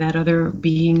way that other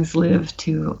beings live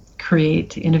to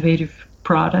create innovative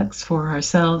products for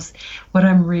ourselves. What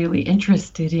I'm really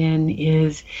interested in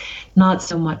is not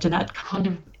so much of that kind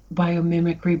of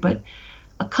biomimicry, but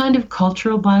a kind of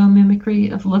cultural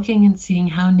biomimicry of looking and seeing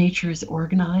how nature is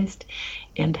organized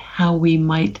and how we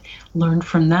might learn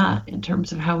from that in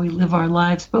terms of how we live our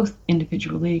lives, both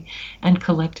individually and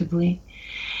collectively.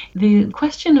 The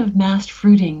question of mast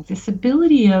fruiting, this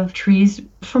ability of trees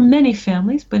from many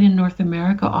families, but in North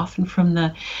America, often from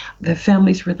the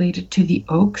families related to the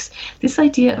oaks, this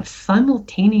idea of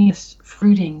simultaneous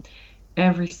fruiting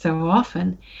every so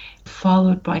often,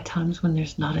 followed by times when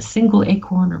there's not a single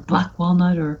acorn or black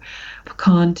walnut or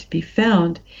pecan to be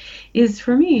found, is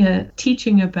for me a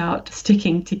teaching about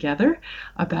sticking together,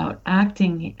 about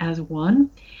acting as one.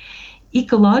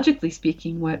 Ecologically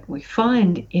speaking, what we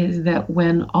find is that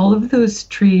when all of those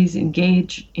trees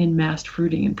engage in mast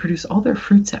fruiting and produce all their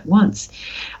fruits at once,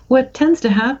 what tends to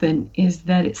happen is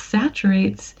that it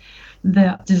saturates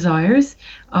the desires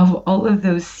of all of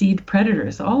those seed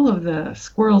predators, all of the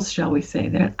squirrels, shall we say,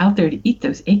 that are out there to eat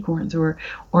those acorns or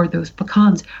those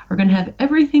pecans, are going to have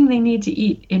everything they need to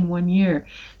eat in 1 year.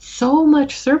 So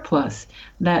much surplus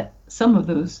that some of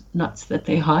those nuts that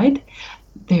they hide,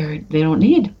 they don't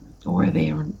need, or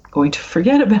they are going to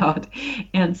forget about.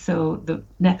 And so the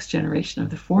next generation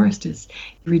of the forest is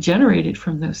regenerated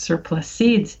from those surplus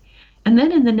seeds. And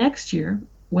then in the next year,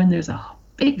 when there's a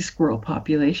big squirrel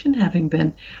population, having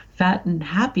been fat and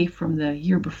happy from the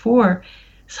year before,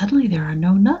 suddenly there are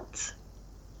no nuts.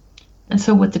 And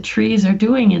so what the trees are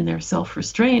doing in their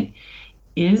self-restraint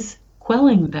is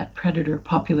quelling that predator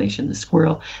population, the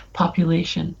squirrel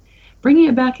population, bringing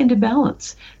it back into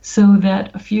balance so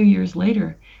that a few years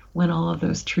later, when all of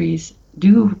those trees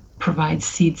do provide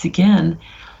seeds again,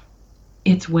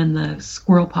 it's when the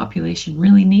squirrel population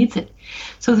really needs it.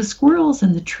 So the squirrels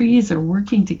and the trees are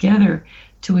working together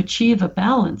to achieve a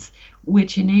balance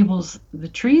which enables the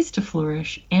trees to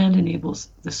flourish and enables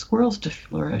the squirrels to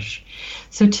flourish.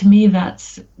 So to me,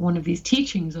 that's one of these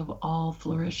teachings of all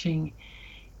flourishing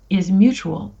is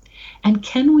mutual. And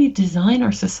can we design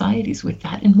our societies with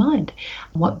that in mind?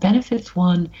 What benefits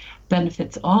one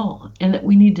benefits all, and that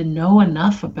we need to know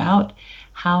enough about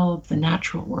how the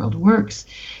natural world works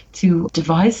to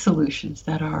devise solutions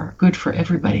that are good for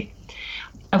everybody.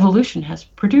 Evolution has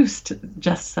produced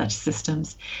just such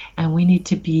systems, and we need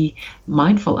to be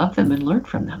mindful of them and learn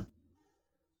from them.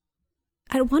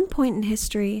 At one point in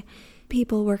history,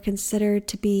 people were considered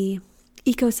to be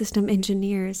ecosystem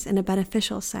engineers in a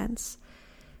beneficial sense.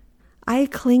 I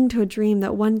cling to a dream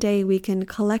that one day we can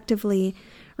collectively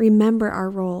remember our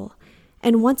role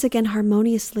and once again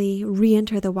harmoniously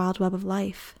re-enter the wild web of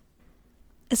life.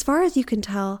 As far as you can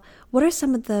tell, what are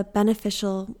some of the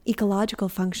beneficial ecological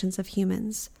functions of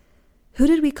humans? Who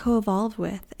did we co-evolve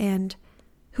with, and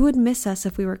who would miss us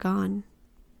if we were gone?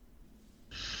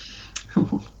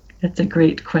 Oh, that's a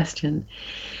great question.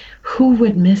 Who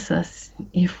would miss us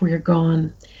if we're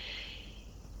gone?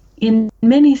 In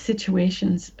many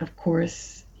situations, of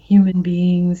course, human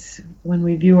beings, when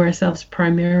we view ourselves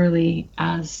primarily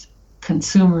as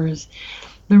consumers,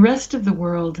 the rest of the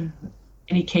world, in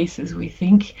many cases, we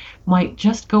think, might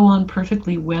just go on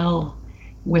perfectly well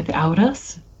without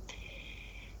us.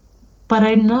 But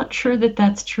I'm not sure that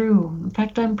that's true. In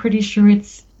fact, I'm pretty sure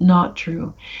it's not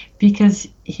true, because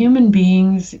human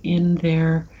beings in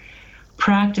their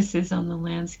practices on the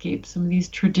landscape, some of these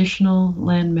traditional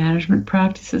land management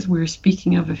practices we were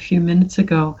speaking of a few minutes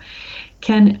ago,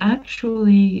 can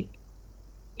actually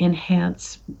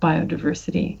enhance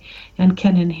biodiversity and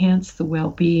can enhance the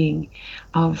well-being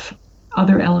of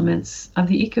other elements of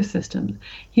the ecosystem.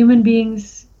 Human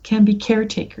beings can be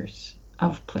caretakers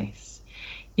of place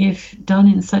if done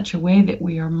in such a way that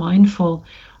we are mindful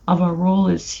of our role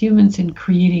as humans in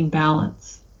creating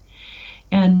balance.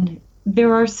 And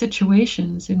there are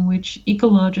situations in which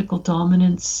ecological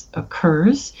dominance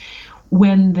occurs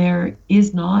when there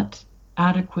is not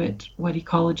adequate, what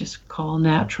ecologists call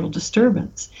natural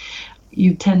disturbance.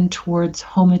 You tend towards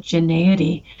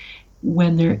homogeneity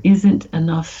when there isn't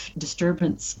enough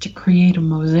disturbance to create a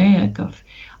mosaic of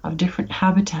different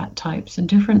habitat types and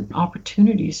different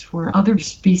opportunities for other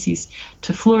species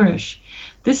to flourish.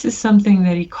 This is something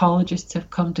that ecologists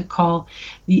have come to call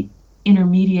the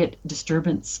intermediate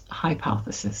disturbance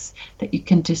hypothesis, that you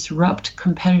can disrupt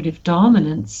competitive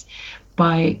dominance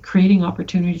by creating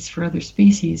opportunities for other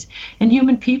species. And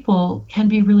human people can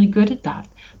be really good at that.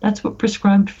 That's what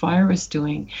prescribed fire is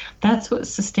doing. That's what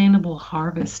sustainable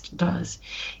harvest does,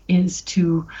 is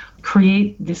to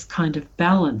create this kind of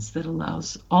balance that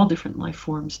allows all different life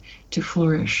forms to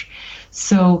flourish.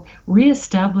 So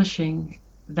reestablishing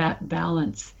that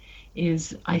balance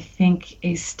is, I think,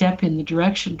 a step in the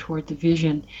direction toward the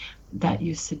vision that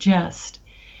you suggest.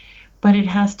 But it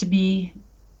has to be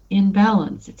in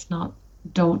balance. It's not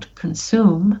don't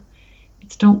consume.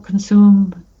 It's don't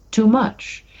consume too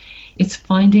much. It's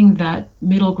finding that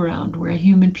middle ground where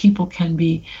human people can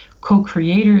be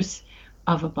co-creators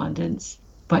of abundance,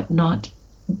 but not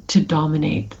to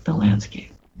dominate the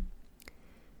landscape.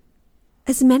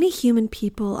 As many human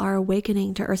people are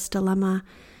awakening to Earth's dilemma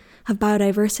of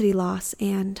biodiversity loss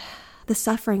and the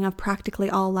suffering of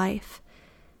practically all life,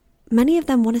 many of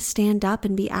them want to stand up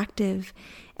and be active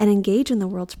and engage in the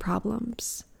world's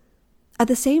problems. At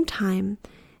the same time,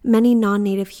 many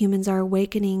non-native humans are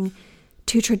awakening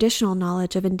to traditional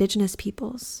knowledge of indigenous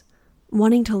peoples,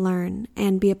 wanting to learn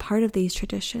and be a part of these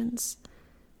traditions.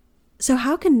 So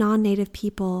how can non-native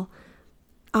people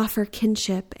offer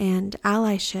kinship and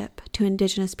allyship to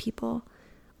indigenous people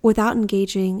without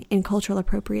engaging in cultural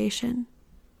appropriation?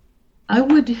 I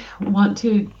would want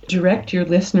to direct your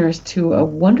listeners to a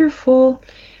wonderful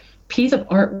piece of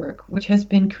artwork which has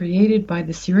been created by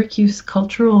the Syracuse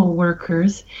cultural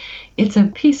workers. It's a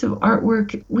piece of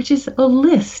artwork which is a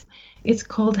list. It's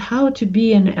called How to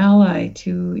Be an Ally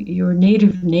to Your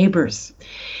Native Neighbors.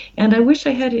 And I wish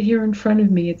I had it here in front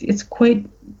of me. It's quite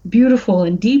beautiful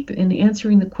and deep in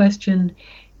answering the question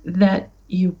that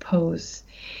you pose.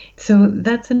 So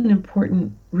that's an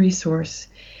important resource.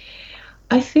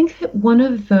 I think that one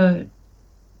of the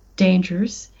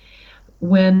dangers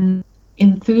when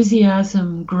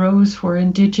enthusiasm grows for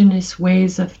Indigenous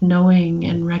ways of knowing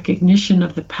and recognition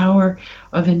of the power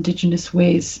of Indigenous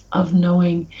ways of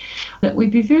knowing, that we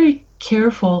be very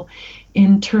careful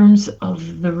in terms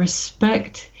of the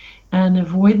respect and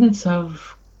avoidance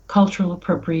of cultural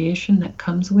appropriation that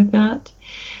comes with that,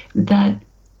 that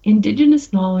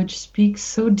Indigenous knowledge speaks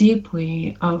so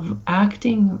deeply of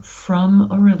acting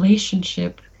from a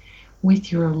relationship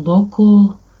with your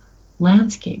local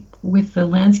landscape, with the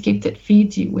landscape that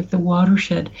feeds you, with the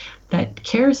watershed that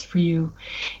cares for you.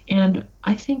 And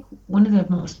I think one of the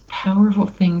most powerful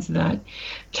things that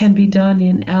can be done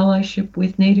in allyship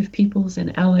with Native peoples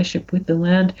and allyship with the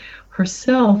land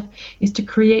herself is to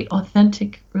create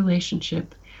authentic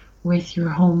relationship with your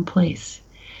home place.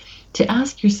 To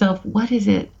ask yourself, what is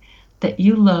it that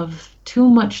you love too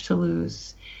much to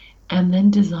lose? And then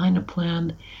design a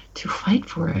plan to fight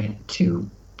for it, to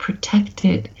protect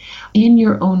it in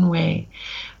your own way,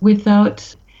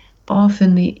 without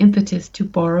often the impetus to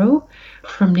borrow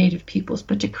from Native peoples,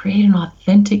 but to create an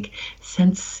authentic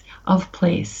sense of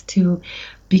place, to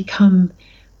become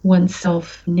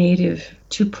oneself native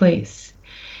to place.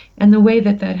 And the way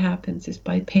that that happens is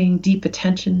by paying deep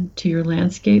attention to your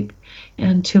landscape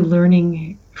and to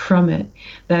learning from it.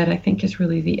 That, I think, is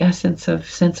really the essence of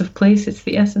sense of place. It's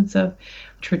the essence of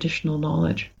traditional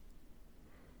knowledge.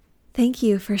 Thank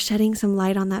you for shedding some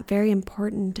light on that very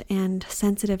important and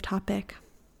sensitive topic.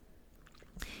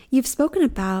 You've spoken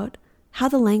about how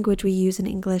the language we use in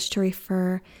English to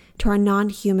refer to our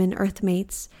non-human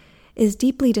earthmates is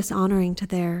deeply dishonoring to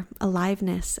their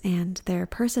aliveness and their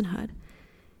personhood.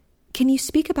 Can you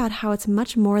speak about how it's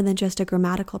much more than just a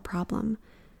grammatical problem,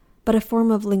 but a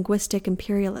form of linguistic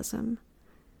imperialism?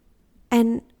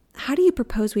 And how do you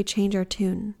propose we change our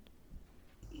tune?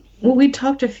 Well, we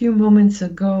talked a few moments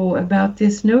ago about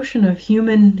this notion of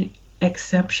human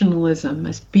exceptionalism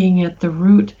as being at the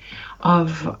root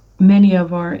of many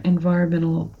of our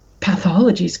environmental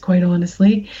pathologies, quite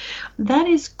honestly. That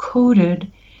is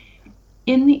coded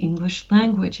in the English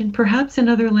language and perhaps in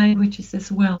other languages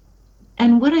as well.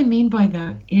 And what I mean by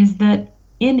that is that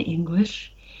in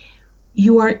English,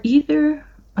 you are either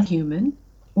a human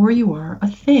or you are a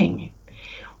thing.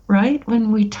 Right?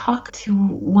 When we talk to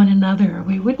one another,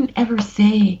 we wouldn't ever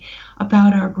say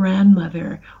about our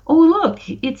grandmother, oh, look,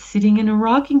 it's sitting in a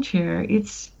rocking chair,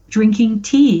 it's drinking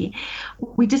tea.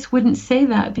 We just wouldn't say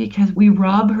that because we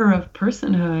rob her of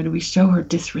personhood, we show her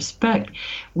disrespect,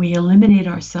 we eliminate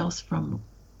ourselves from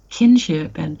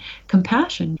kinship and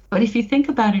compassion. But if you think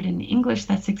about it in English,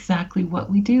 that's exactly what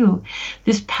we do.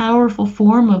 This powerful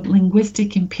form of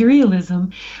linguistic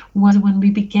imperialism was when we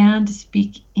began to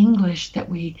speak English that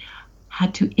we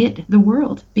had to it the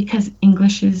world, because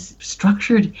English is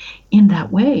structured in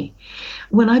that way.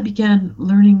 When I began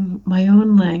learning my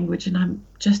own language, and I'm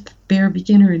just a bare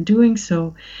beginner in doing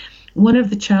so, one of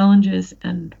the challenges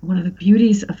and one of the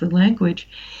beauties of the language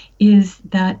is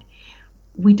that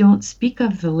we don't speak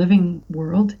of the living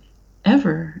world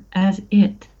ever as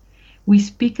it. We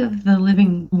speak of the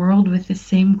living world with the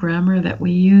same grammar that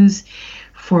we use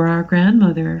for our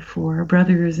grandmother, for our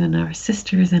brothers and our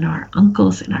sisters and our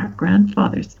uncles and our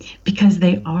grandfathers, because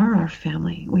they are our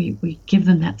family. We give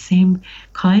them that same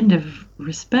kind of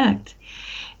respect.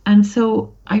 And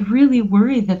so I really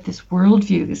worry that this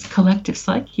worldview, this collective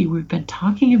psyche we've been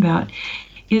talking about,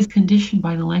 is conditioned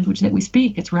by the language that we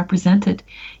speak. It's represented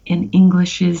in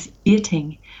English's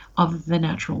iting of the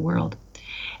natural world.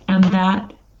 And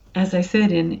that, as I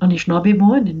said, in Anishinaabe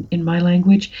and in my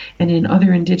language and in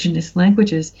other Indigenous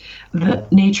languages, the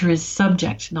nature is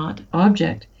subject, not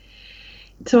object.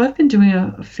 So I've been doing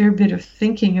a fair bit of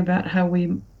thinking about how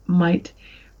we might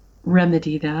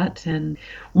remedy that. And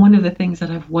one of the things that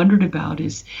I've wondered about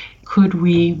is, could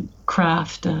we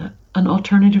craft an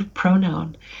alternative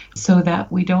pronoun so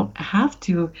that we don't have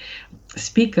to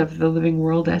speak of the living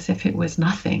world as if it was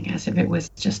nothing, as if it was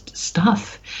just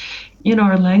stuff. In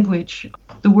our language,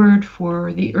 the word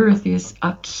for the earth is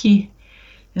aki.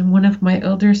 And one of my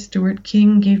elders, Stuart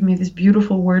King, gave me this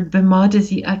beautiful word,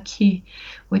 bemadazi aki,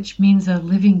 which means a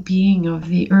living being of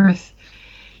the earth.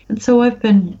 And so I've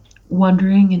been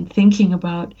wondering and thinking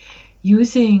about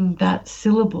using that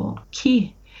syllable,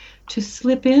 ki, to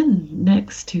slip in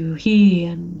next to he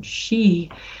and she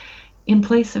in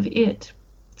place of it,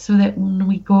 so that when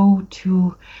we go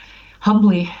to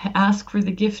humbly ask for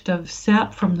the gift of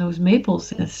sap from those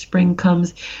maples as spring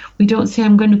comes, we don't say,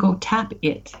 I'm going to go tap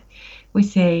it. We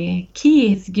say,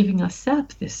 ki is giving us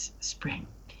sap this spring.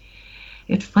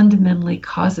 It fundamentally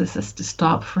causes us to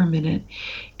stop for a minute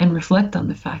and reflect on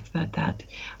the fact that that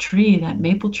tree, that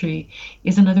maple tree,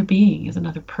 is another being, is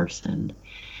another person.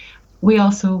 We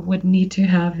also would need to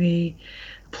have a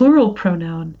plural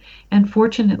pronoun, and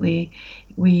fortunately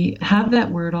we have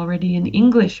that word already in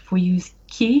English. If we use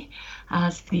ki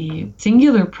as the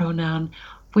singular pronoun,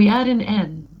 we add an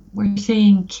n. We're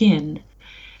saying kin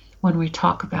when we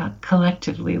talk about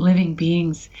collectively living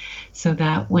beings, so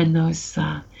that when those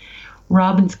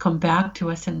robins come back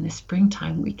to us in the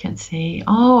springtime, we can say,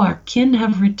 oh, our kin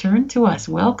have returned to us.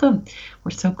 Welcome.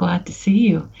 We're so glad to see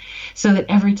you. So that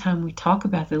every time we talk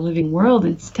about the living world,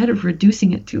 instead of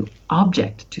reducing it to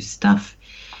object, to stuff,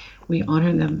 we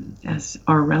honor them as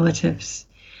our relatives.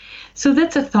 So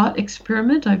that's a thought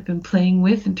experiment I've been playing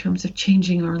with in terms of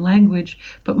changing our language.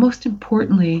 But most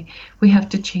importantly, we have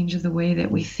to change the way that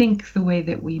we think, the way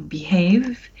that we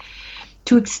behave,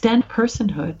 to extend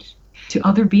personhood to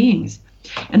other beings.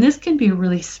 And this can be a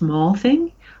really small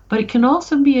thing, but it can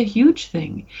also be a huge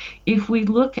thing. If we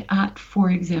look at, for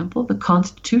example, the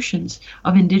constitutions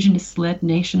of indigenous-led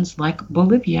nations like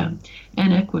Bolivia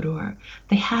and Ecuador,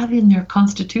 they have in their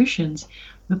constitutions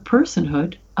the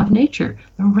personhood of nature,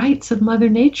 the rights of Mother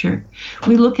Nature.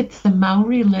 We look at the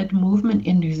Maori-led movement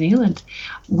in New Zealand,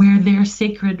 where their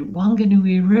sacred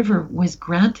Wanganui River was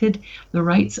granted the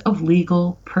rights of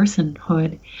legal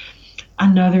personhood.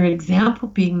 Another example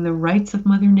being the Rights of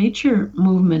Mother Nature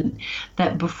movement,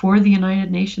 that before the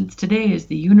United Nations today is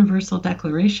the Universal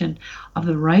Declaration of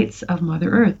the Rights of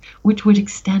Mother Earth, which would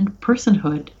extend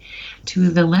personhood to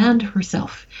the land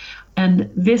herself. And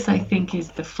this, I think,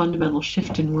 is the fundamental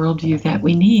shift in worldview that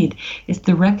we need, is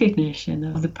the recognition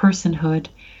of the personhood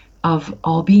of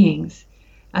all beings,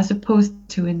 as opposed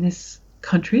to in this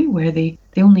country where the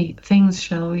only things,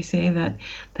 shall we say, that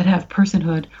have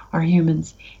personhood are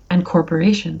humans and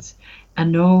corporations,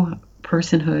 and no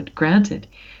personhood granted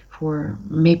for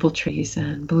maple trees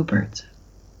and bluebirds.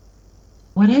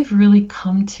 What I've really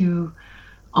come to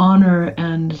honor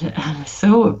and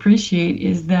so appreciate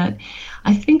is that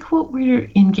I think what we're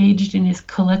engaged in is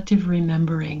collective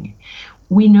remembering.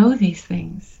 We know these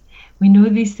things. We know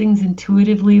these things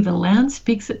intuitively. The land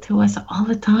speaks it to us all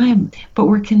the time, but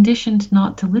we're conditioned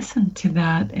not to listen to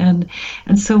that. And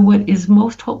so what is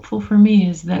most hopeful for me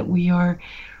is that we are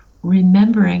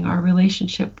remembering our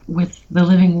relationship with the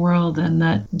living world,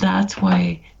 and that's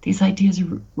why these ideas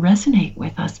resonate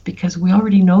with us, because we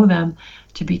already know them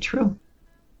to be true.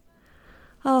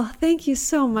 Oh, thank you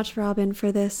so much, Robin,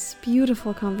 for this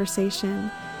beautiful conversation.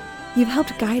 You've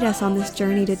helped guide us on this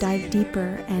journey to dive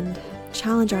deeper and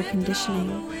challenge our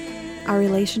conditioning, our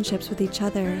relationships with each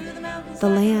other, the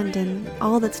land, and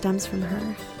all that stems from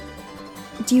her.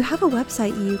 Do you have a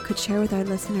website you could share with our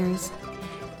listeners?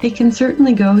 They can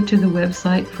certainly go to the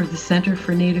website for the Center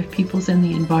for Native Peoples and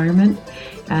the Environment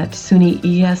at SUNY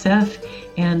ESF,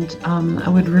 and I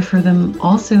would refer them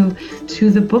also to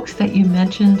the books that you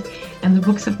mentioned and the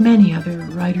books of many other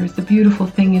writers. The beautiful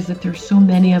thing is that there's so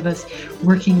many of us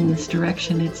working in this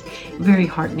direction. It's very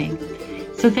heartening.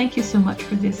 So thank you so much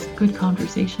for this good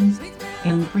conversation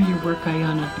and for your work,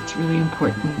 Ayana. It's really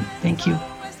important. Thank you.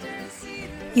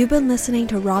 You've been listening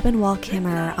to Robin Wall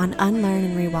Kimmerer on Unlearn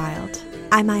and Rewild.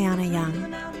 I'm Ayana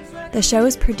Young. The show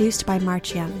is produced by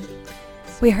March Young.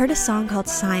 We heard a song called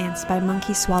Science by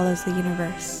Monkey Swallows the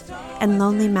Universe and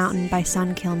Lonely Mountain by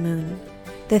Sun Kill Moon.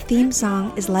 The theme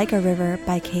song is Like a River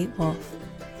by Kate Wolf.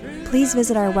 Please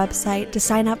visit our website to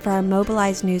sign up for our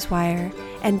Mobilize newswire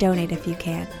and donate if you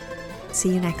can.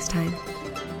 See you next time.